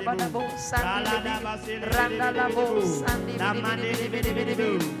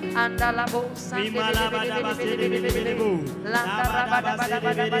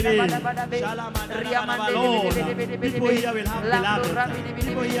 Lord, people here will have beloved.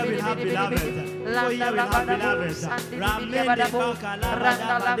 People here will have beloved. People here will have beloved.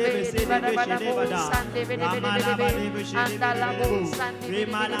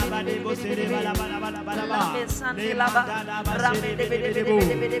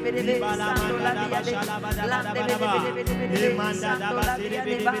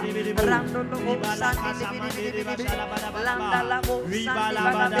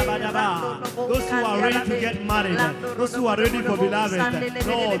 Those who are ready to get married, those who are ready for beloved,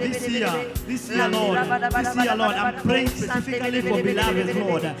 Lord, this year, Lord, I'm praying specifically for beloveds,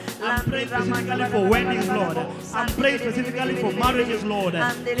 Lord. I'm praying specifically for weddings, Lord. I'm praying specifically for marriages, Lord.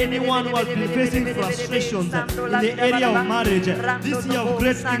 Anyone who has been facing frustrations in the area of marriage, this year of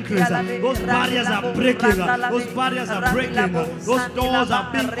great increase, those barriers are breaking, those barriers are breaking, those doors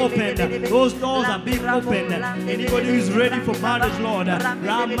are being opened, those doors are being opened. Anybody who is ready for marriage, Lord, they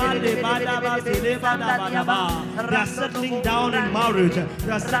are settling down in marriage.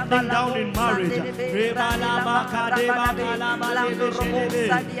 They are settling down in marriage. In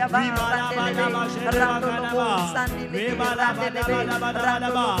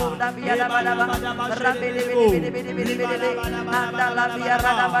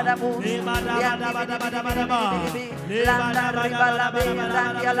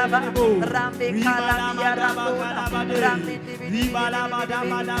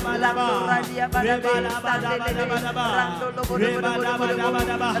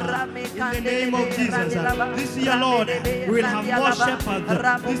the name of Jesus, this year, Lord, we will have more shepherds.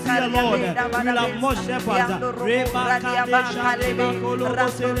 This year, Lord, we will have more shepherds.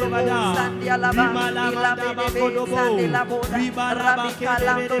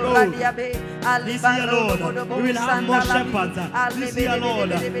 This year, Lord, we will have more shepherds. This year,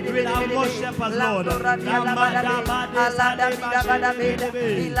 Lord, we will have more shepherds, Lord.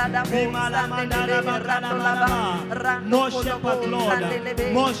 More shepherds, Lord.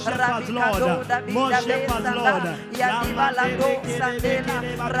 More shepherds, Lord. More shepherds, Lord.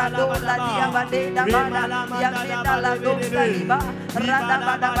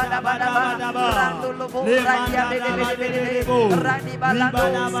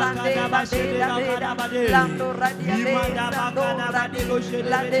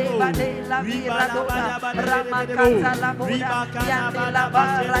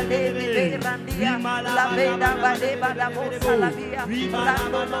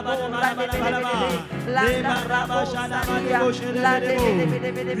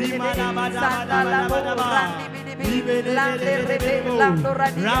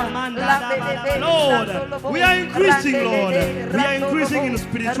 Lord, we are increasing, Lord. We are increasing in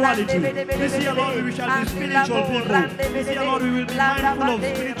spirituality. This year, Lord, we shall be spiritual people. This year, Lord, we will be mindful of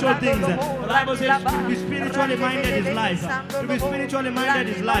spiritual things. The Bible says to be spiritually minded is life. To be spiritually minded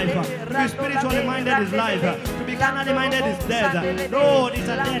is life. To be spiritually minded is life. To be carnally minded is death. Lord, it's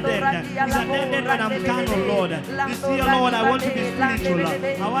a dead end. It's a dead end when I'm carnal, Lord. This year, Lord, I want to be spiritual.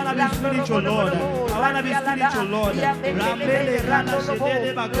 I want to be spiritual, Lord. I want to be spiritual, Lord. Ramele rana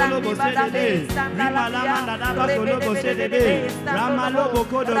shedede bakolobo sedede. Rima lama nadaba kolobo sedede. Rama lobo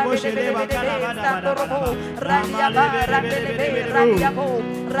kodo bo shede bakala bada bada bada. Rama lebe lebe lebe lebe lebe.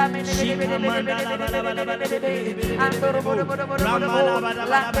 Shika manda la bada bada bada lebe. Rama la bada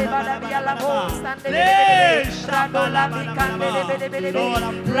bada bada bada bada. Le shaba la bada bada. Lord,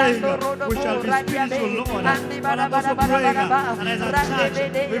 I'm praying we shall be spiritual, Lord. But I'm also praying that as a church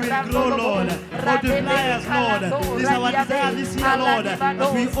we will grow, Lord. Multiply us, Lord. This is our desire this year, Lord,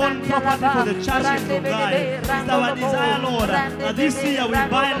 that we own property for the church in Tongai. This is our desire, Lord, that this year we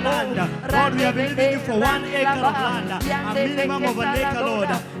buy land. Lord, we have been living for 1 acre of land, a minimum of an acre, Lord.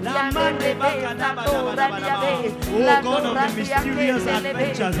 Oh God of the mysterious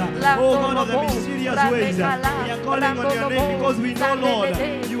adventures, oh God of the mysterious ways, we are calling on your name because we know, Lord,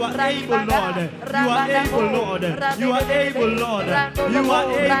 you are able, Lord. You are able, Lord. You are able, Lord. You are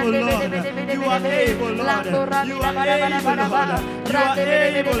able, Lord. You are able, Lord. You are able, Lord. You are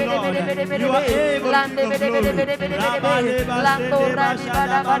able, Lord. You are able, King of glory. Rabale basende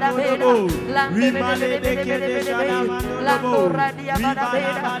bashada badobo. Rimale bekede shada mandobo.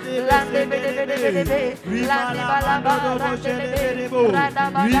 Ribala bade besende. Rimala badobo shedebo.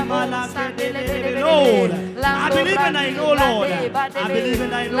 Rimala kedebe. Lord, I believe and I know, Lord. I believe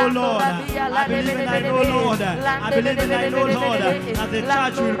and I know, Lord. I believe and I know, Lord. I believe and I know, Lord, that the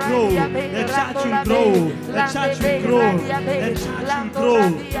church will grow. The church will grow. The church will grow. The church will grow.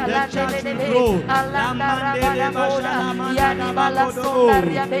 The church will grow. Lamandele bashala mandana bakodo.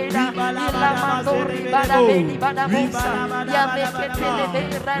 Ribala bada basere bebo. Ribala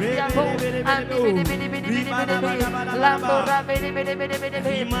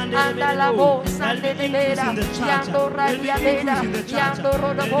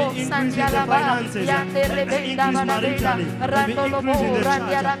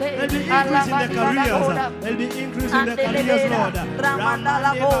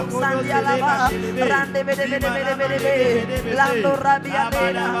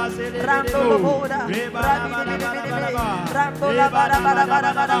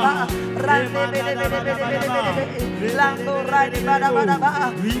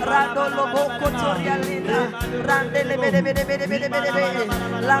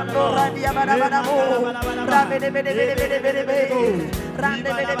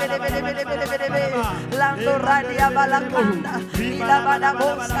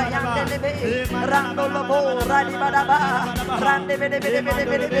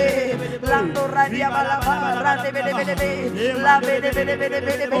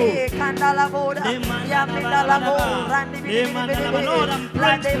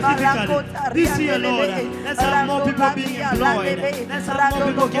this year, Lord, let's have more people being employed. Let's have more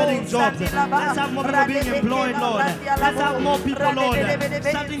people getting jobs. Let's have more people being employed, Lord. Let's have more people, Lord,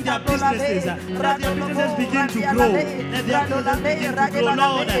 starting their businesses. Let their businesses begin to grow. Let their businesses begin to grow,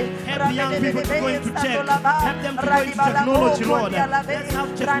 Lord. Help young people to go into tech. Help them to go into technology, Lord. Let's have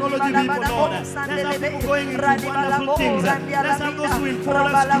technology people, Lord. Let's have people going into wonderful things. Let's have those who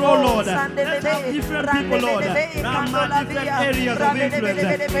inform us grow, Lord. Let's have different people, Lord. Different areas of influence.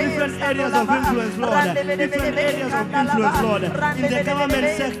 Different areas of influence, Lord. Different areas of influence, Lord. In the government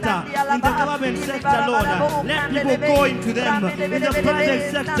sector. In the government sector, Lord. Let people go into them. In the private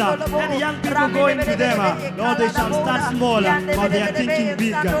sector. Let young people go into them. Lord, they shall start small, but they are thinking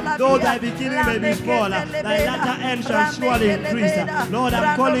big. Though thy beginning may be small, thy latter end shall surely increase. Lord,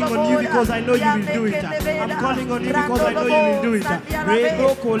 I'm calling on you because I know you will do it. I'm calling on you because I know you will do it.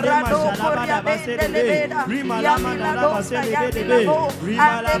 Rebo kolema shalabada basedebe. Rima lama nalaba sedebe.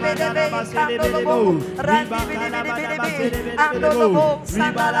 Rima lama nalaba sedebe. Riba kalabada basedebe. Riba lama nalaba sedebe.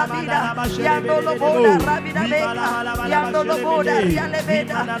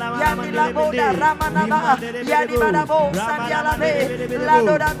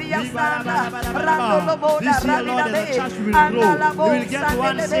 Riba lama nalaba this year, Lord, as a church we will grow. We will get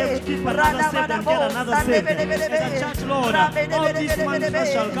one saved, keep another saved, and get another saved. As a church, Lord, all these monsters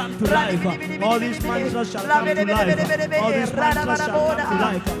shall come to life. All these monsters shall come to life. All these monsters shall come to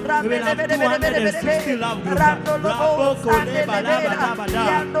life. We will have 260 love groups. Raboko leba laba daba da.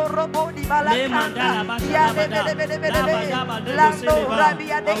 Lemandala basha daba da.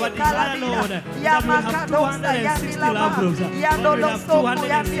 Our desire, Lord, is that we have 260 love groups. Lord, we have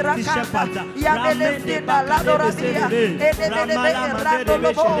 260 shepherds. Lord,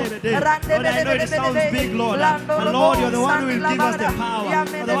 I know it sounds big, Lord, but Lord, you're the one who will give us the power. You're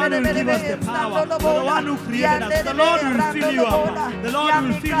the one who will give us the power. You're the one who created us. The Lord will fill you up. The Lord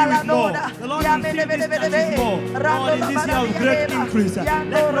will fill you with more. The Lord will fill this church with more. Lord, in this year of great increase, let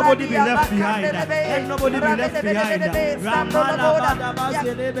nobody be left behind. Let nobody be left behind. Ramala bada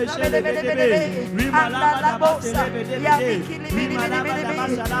baselebe shelebedebe. Rimala bada baselebedebe. Rimala bada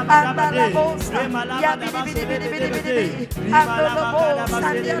baselebedebe. Rimala bada baselebedebe. Rimala bada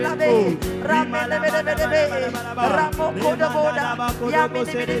baselebedebe. Rimala bada baselebedebe. Rimala bada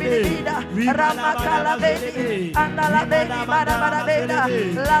baselebedebe. Rimala bada baselebedebe. Rimala bada baselebedebe.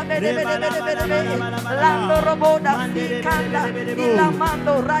 Lando roboda kanda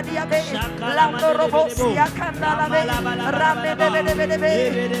ilamando radia be lando robosia kanda la be rambe be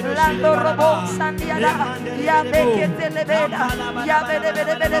lando robo sandiada ya be ketele beda ya be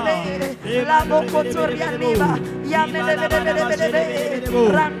la bokotoria niba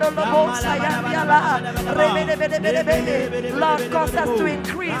Lord, cause us to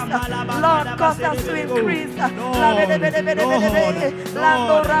increase. Lord, cause us to increase.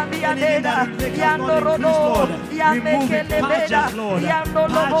 Lando Rabiadeda, Yando Rodo, Yamekelebeda, Yando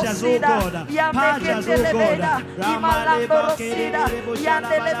Lobosida, Yamekelebeda, Imalando Rosida,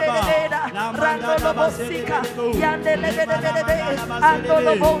 Yandelebeda, Rando Lobosika, Yandelebede, Ando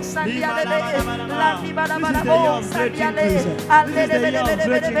Lobosa, Yande, Landi Badabadabo, Sandiale,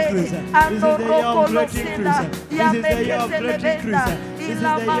 Aldelebede, Ando Roko Losida, Yamekelebeda,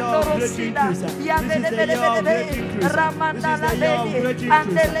 Ilamando Rosida, Yandelebede, Ramanda Labedi,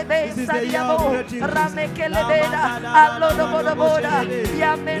 Andelebe Sadiabo, Ramekelebeda, Allodoboda,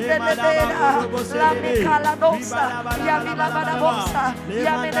 Yamendelebeda, Lamicaladosa, Yamilabadabosa,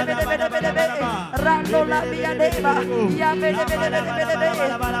 Yamenebede, Rando Labiadeba, Yamenebede,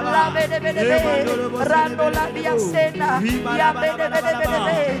 Labedebede, Rando Labiasena,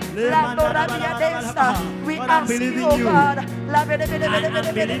 Yamenebede, Lando Rabiadesa. We ask you, oh God, Labedebede,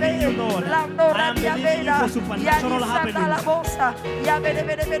 Lando Rabiadeda, supernatural happenings.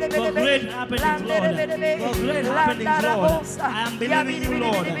 For great happenings, Lord. For great happenings, Lord. I am believing you,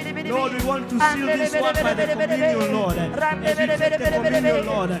 Lord. Lord, we want to seal this one by the communion, Lord. As we take the communion,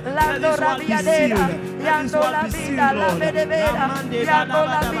 Lord, let this one be sealed. Let this one be sealed, Lord.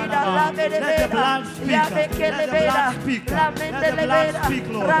 Let the blood speak. Let the blood speak. Let the blood speak,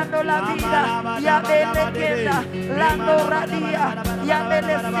 Lord.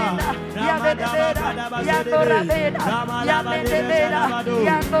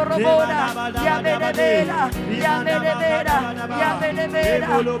 Yando Roboda, Yabedebeda,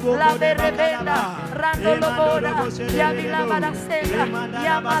 La Berebeda, Rando Loboda, Yavila Madasena,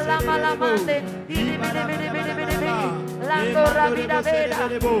 Yamalama Lamande, Lando Rabida Veda,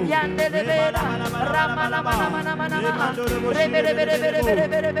 Yande de Veda, Ramana Mana, In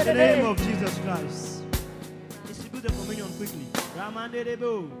the name of Jesus Christ. Distribute the communion quickly.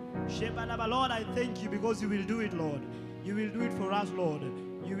 Lord, I thank you because you will do it, Lord. You will do it for us, Lord.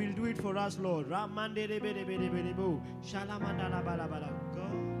 You will do it for us, Lord.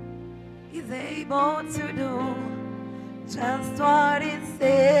 He's able to do just what he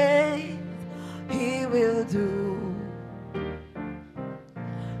says he will do.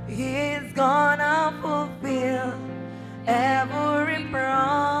 He's gonna fulfill every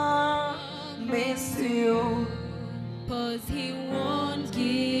promise to you. 'Cause he won't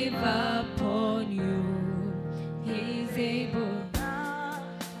give up on you. He's able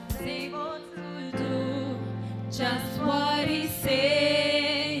to do just what he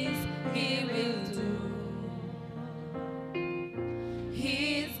says he will do.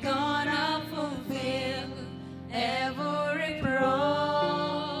 He's gonna fulfill every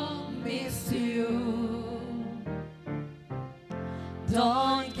promise to you.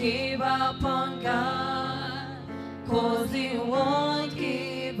 Don't give up on God, 'cause he won't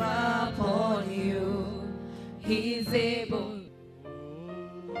give up on you. He's able.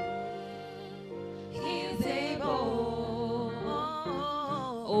 He's able.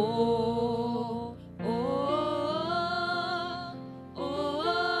 Oh,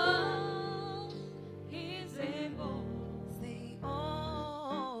 he's able. Say,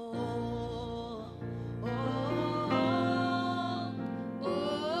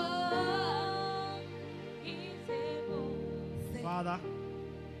 he's able. Father,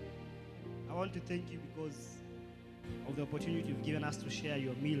 I want to thank you because of the opportunity you've given us to share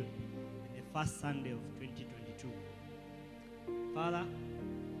your meal in the first Sunday of 2022. Father,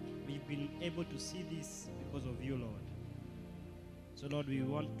 we've been able to see this because of you, Lord. So, Lord, we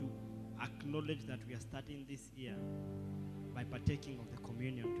want to acknowledge that we are starting this year by partaking of the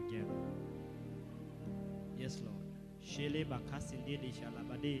communion together. Yes, Lord. Shele bakasinde de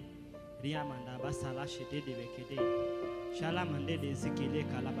shalabade, riamanda basala shede de bekede, shalamande de zikele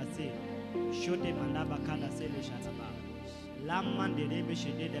kalabase, shote mandaba kala sele shalaba, lamande de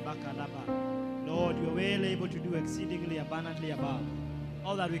beshede de bakalaba. Lord, you are well able to do exceedingly abundantly above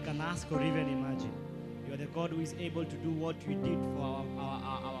all that we can ask or even imagine. You are the God who is able to do what you did for our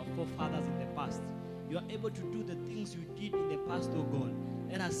forefathers in the past. You are able to do the things you did in the past, oh God.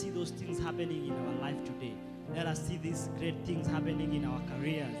 Let us see those things happening in our life today. Let us see these great things happening in our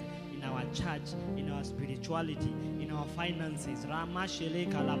careers, in our church, in our spirituality, in our finances, and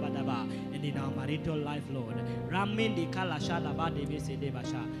in our marital life, Lord.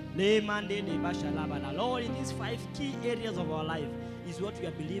 Lord, in these 5 key areas of our life is what we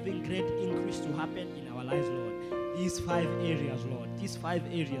are believing great increase to happen in our lives, Lord. these 5 areas, Lord. These 5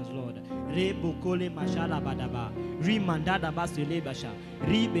 areas, Lord. Re bokole mashala badaba. Re mandada basele basha.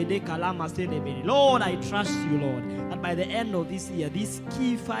 Re bede kalama selebede. Lord, I trust you, Lord, that by the end of this year, these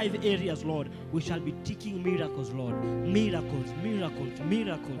key 5 areas, Lord, we shall be ticking miracles, Lord. Miracles, miracles,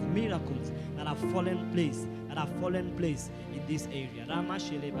 miracles, miracles that have fallen place, in this area. Rama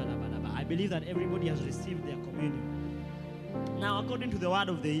shele badabadaba. I believe that everybody has received their communion. Now, according to the word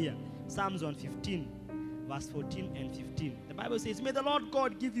of the year, Psalms 115, verse 14 and 15, the Bible says, may the Lord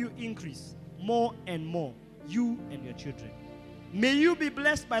God give you increase more and more, you and your children. May you be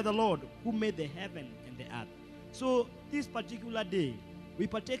blessed by the Lord who made the heaven and the earth. So this particular day, we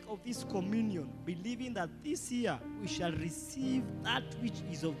partake of this communion, believing that this year we shall receive that which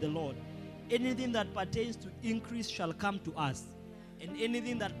is of the Lord. Anything that pertains to increase shall come to us, and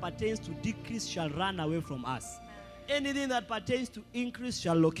anything that pertains to decrease shall run away from us. Anything that pertains to increase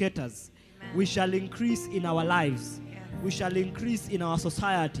shall locate us. Amen. We shall increase in our lives. Yes. We shall increase in our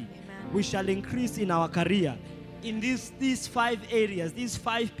society. Amen. We shall increase in our career. In these 5 areas, these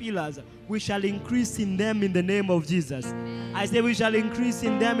 5 pillars, we shall increase in them in the name of Jesus. Amen. I say we shall increase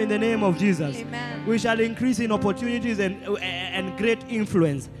in them in the name of Jesus. Amen. We shall increase in opportunities and great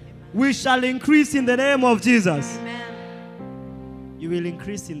influence. Amen. We shall increase in the name of Jesus. Amen. You will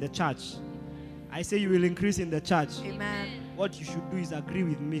increase in the church. I say you will increase in the church. Amen. What you should do is agree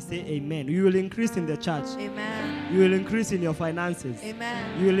with me. Say amen. You will increase in the church. Amen. You will increase in your finances.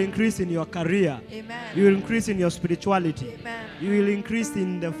 Amen. You will increase in your career. Amen. You will increase in your spirituality. Amen. You will increase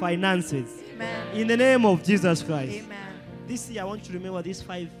in the finances. Amen. In the name of Jesus Christ. Amen. This year I want you to remember these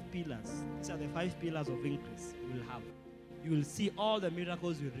 5 pillars. These are the 5 pillars of increase you will have. You will see all the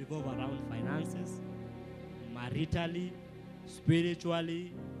miracles will revolve around finances, maritally,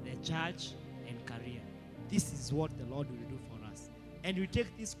 spiritually, the church, and career. This is what the Lord will do for us. And we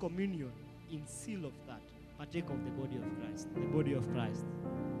take this communion in seal of that. Partake of the body of Christ. The body of Christ.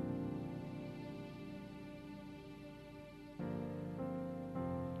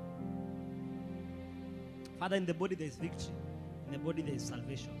 Father, in the body there is victory. In the body there is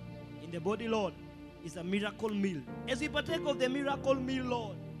salvation. In the body, Lord, is a miracle meal. As we partake of the miracle meal,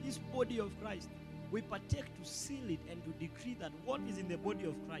 Lord, this body of Christ, we partake to seal it and to decree that what is in the body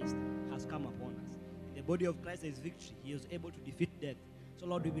of Christ has come upon us. In the body of Christ there is victory. He is able to defeat death. So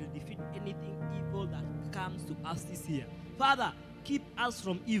Lord, we will defeat anything evil that comes to us this year. Father, keep us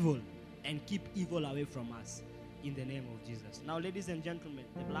from evil and keep evil away from us. In the name of Jesus. Now, ladies and gentlemen,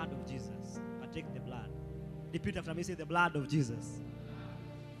 the blood of Jesus. Partake the blood. Repeat after me, say the blood of Jesus.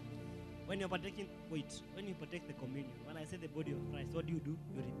 When you're partaking, when you partake the communion, when I say the body of Christ, what do? You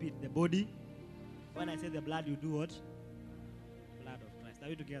repeat the body. When I say the blood, you do what? Blood of Christ. Are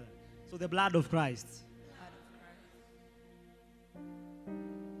we together? So the blood of Christ. Blood of Christ.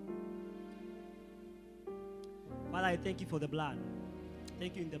 Father, I thank you for the blood.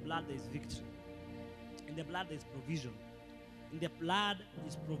 Thank you. In the blood there is victory. In the blood there is provision. In the blood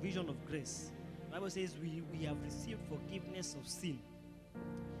is provision of grace. The Bible says we have received forgiveness of sin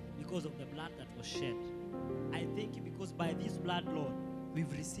because of the blood that was shed. I thank you because by this blood, Lord,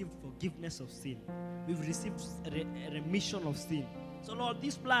 we've received forgiveness of sin. We've received remission of sin. So, Lord,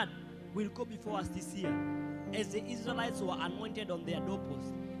 this blood will go before us this year. As the Israelites were anointed on their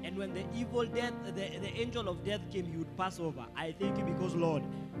doorposts, and when the evil death, the angel of death came, he would pass over. I thank you because, Lord,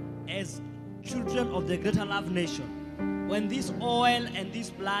 as children of the greater love nation, when this oil and this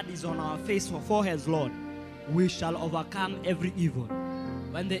blood is on our face or foreheads, Lord, we shall overcome every evil.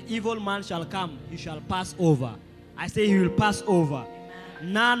 When the evil man shall come, he shall pass over. I say he will pass over.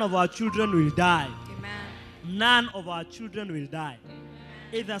 Amen. None of our children will die. Amen. None of our children will die. Amen.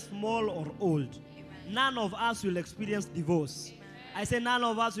 Either small or old. Amen. None of us will experience divorce. Amen. I say none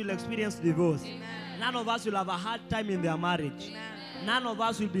of us will experience divorce. Amen. None of us will have a hard time in their marriage. Amen. None of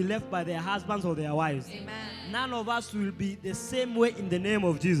us will be left by their husbands or their wives. Amen. None of us will be the same way in the name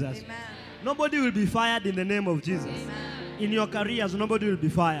of Jesus. Amen. Nobody will be fired in the name of Jesus. Amen. In your careers, nobody will be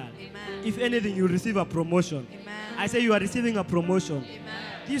fired. Amen. If anything, you will receive a promotion. Amen. I say you are receiving a promotion. Amen.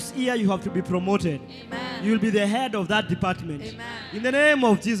 This year you have to be promoted. Amen. You will be the head of that department. Amen. In the name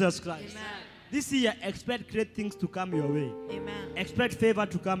of Jesus Christ. Amen. This year, expect great things to come your way. Amen. Expect favor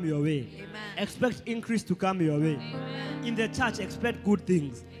to come your way. Amen. Expect increase to come your way. Amen. In the church, expect good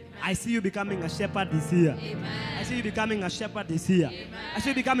things. Amen. I see you becoming a shepherd this year. Amen. I see you becoming a shepherd this year. Amen. I see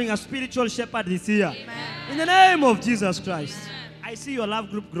you becoming a spiritual shepherd this year. Amen. In the name of Jesus Christ. Amen. I see your love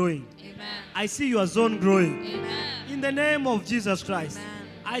group growing. Amen. I see your zone growing. Amen. In the name of Jesus Christ. Amen.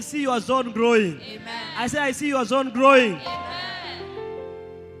 I see your zone growing. Amen. I see your zone growing. Amen.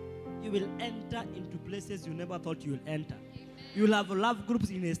 You will enter into places you never thought you will enter. Amen. You'll have love groups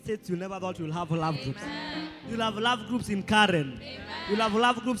in estates you never thought you'll have love groups. You'll have love groups in Karen. You'll have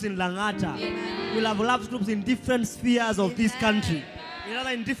love groups in Langata. You'll have love groups in different spheres of this country.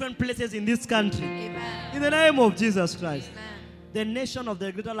 In different places in this country. In the name of Jesus Christ. The nation of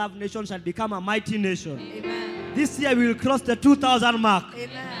the Greater Love Nation shall become a mighty nation. This year we will cross the 2,000 mark.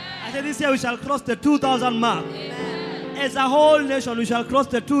 I said this year we shall cross the 2,000 mark. As a whole nation we shall cross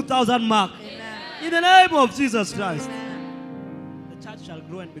the 2,000 mark. In the name of Jesus Christ. The church shall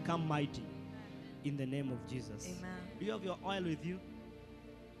grow and become mighty. In the name of Jesus. Do you have your oil with you?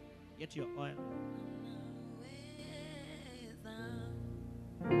 Get your oil.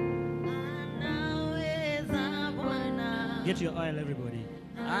 Get your oil, everybody.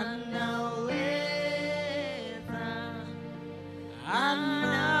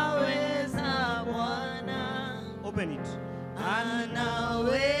 Open it.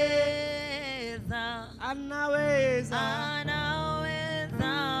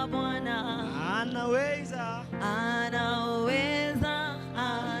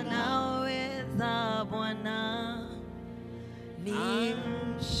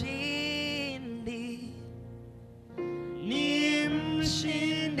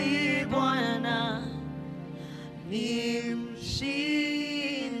 Nimshindi Bwana,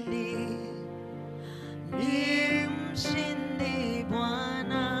 nimshindi, nimshindi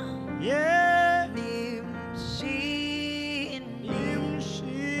Bwana, Yeah. nimshindi,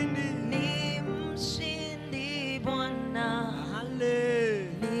 nimshindi Bwana,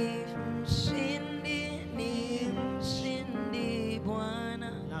 Hallelujah. nimshindi Bwana.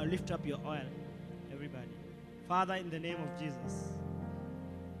 Now lift up your oil, everybody. Father, in the name of Jesus,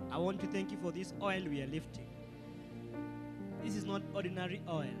 I want to thank you for this oil we are lifting. This is not ordinary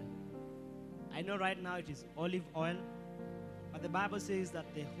oil. I know right now it is olive oil, but the Bible says that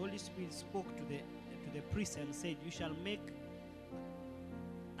the Holy Spirit spoke to the priest and said, you shall make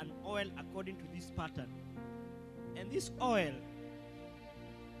an oil according to this pattern. And this oil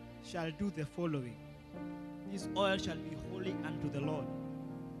shall do the following. This oil shall be holy unto the Lord,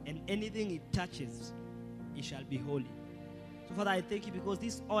 and anything it touches, it shall be holy. So Father, I thank you because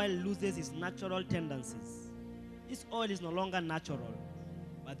this oil loses its natural tendencies. This oil is no longer natural,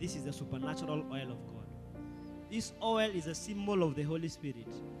 but this is the supernatural oil of God. This oil is a symbol of the Holy Spirit.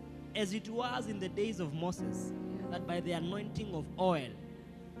 As it was in the days of Moses, that by the anointing of oil,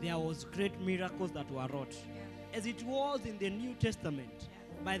 there was great miracles that were wrought. As it was in the New Testament,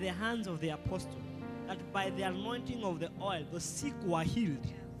 by the hands of the apostle, that by the anointing of the oil, the sick were healed.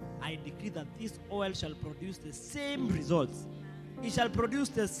 I decree that this oil shall produce the same results. It shall produce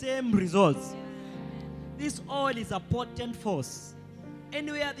the same results. This oil is a potent force.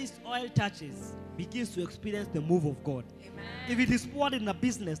 Anywhere this oil touches, begins to experience the move of God. If it is poured in a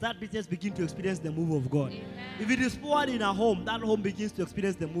business, that business begins to experience the move of God. If it is poured in a home, that home begins to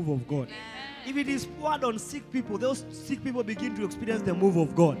experience the move of God. If it is poured on sick people, those sick people begin to experience the move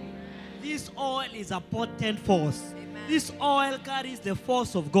of God. This oil is a potent force. This oil carries the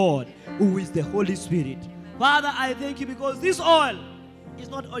force of God, who is the Holy Spirit. Father, I thank you because this oil is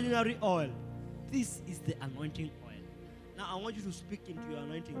not ordinary oil. This is the anointing oil. Now I want you to speak into your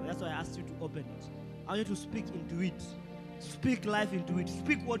anointing oil. That's why I asked you to open it. I want you to speak into it. Speak life into it.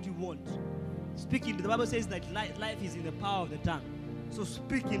 Speak what you want. Speak into. The Bible says that life is in the power of the tongue. So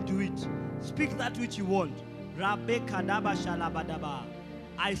speak into it. Speak that which you want.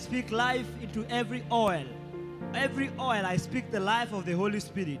 I speak life into every oil. Every oil, I speak the life of the Holy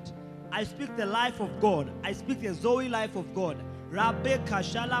Spirit. I speak the life of God. I speak the Zoe life of God.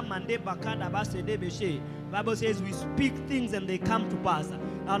 Bible says we speak things and they come to pass.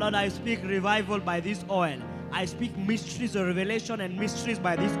 Now, Lord, I speak revival by this oil. I speak mysteries of revelation and mysteries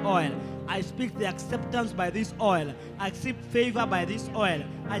by this oil. I speak the acceptance by this oil. I speak favor by this oil.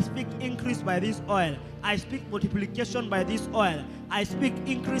 I speak increase by this oil. I speak multiplication by this oil. I speak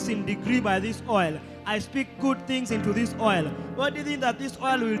increase in degree by this oil. I speak good things into this oil. What do you think that this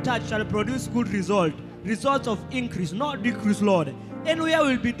oil will touch shall produce good result? Results of increase, not decrease, Lord. Anywhere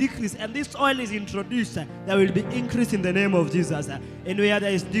will be decrease, and this oil is introduced, there will be increase in the name of Jesus. Anywhere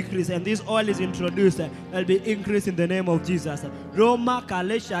there is decrease, and this oil is introduced, there will be increase in the name of Jesus. Roma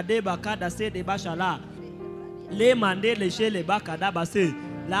kalesha de bakada se de bashala. Le mande le shele bakada base.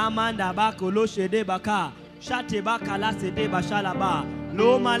 La manda bakolo shede baka. Shate bakala se de bashala ba.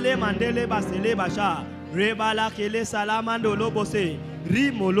 Loma le mandele basele basha. Rebala kele salamando lobose.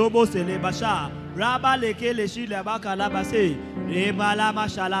 Rimo lobo sele basha. Raba leke le shile bakala base. Rebala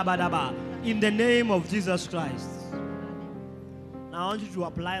mashala badaba. In the name of Jesus Christ. Now I want you to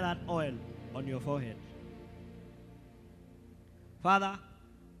apply that oil on your forehead. Father,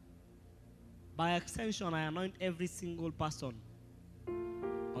 By extension, I anoint every single person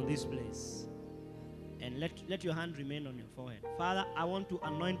on this place. And let your hand remain on your forehead. Father, I want to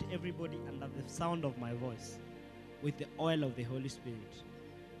anoint everybody under the sound of my voice with the oil of the Holy Spirit.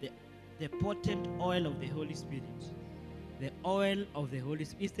 The potent oil of the Holy Spirit. The oil of the Holy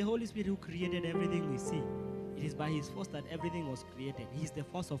Spirit. It's the Holy Spirit who created everything we see. It is by His force that everything was created. He is the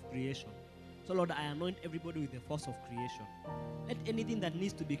force of creation. So Lord, I anoint everybody with the force of creation. Let anything that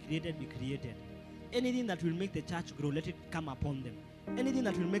needs to be created be created. Anything that will make the church grow, let it come upon them. Anything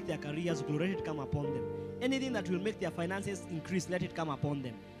that will make their careers grow, let it come upon them. Anything that will make their finances increase, let it come upon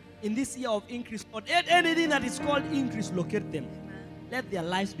them. In this year of increase, Lord, let anything that is called increase locate them. Let their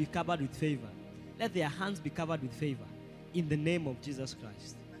lives be covered with favor. Let their hands be covered with favor. In the name of Jesus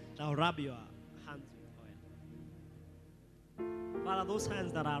Christ. Now rub your hands with oil. Father, those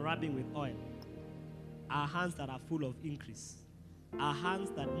hands that are rubbing with oil are hands that are full of increase. Are hands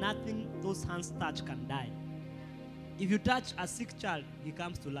that nothing those hands touch can die. If you touch a sick child, he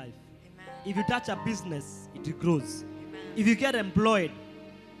comes to life. Amen. If you touch a business, it grows. Amen. If you get employed,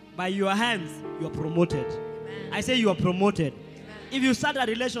 by your hands, you are promoted. Amen. I say you are promoted. Amen. If you start a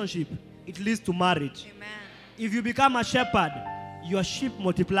relationship, it leads to marriage. Amen. If you become a shepherd, your sheep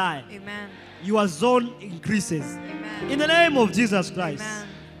multiply. Amen. Your zone increases. Amen. In the name of Jesus Christ, Amen.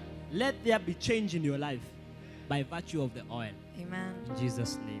 let there be change in your life by virtue of the oil. Amen. In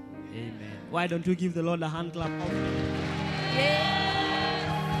Jesus' name, amen. Why don't you give the Lord a hand clap?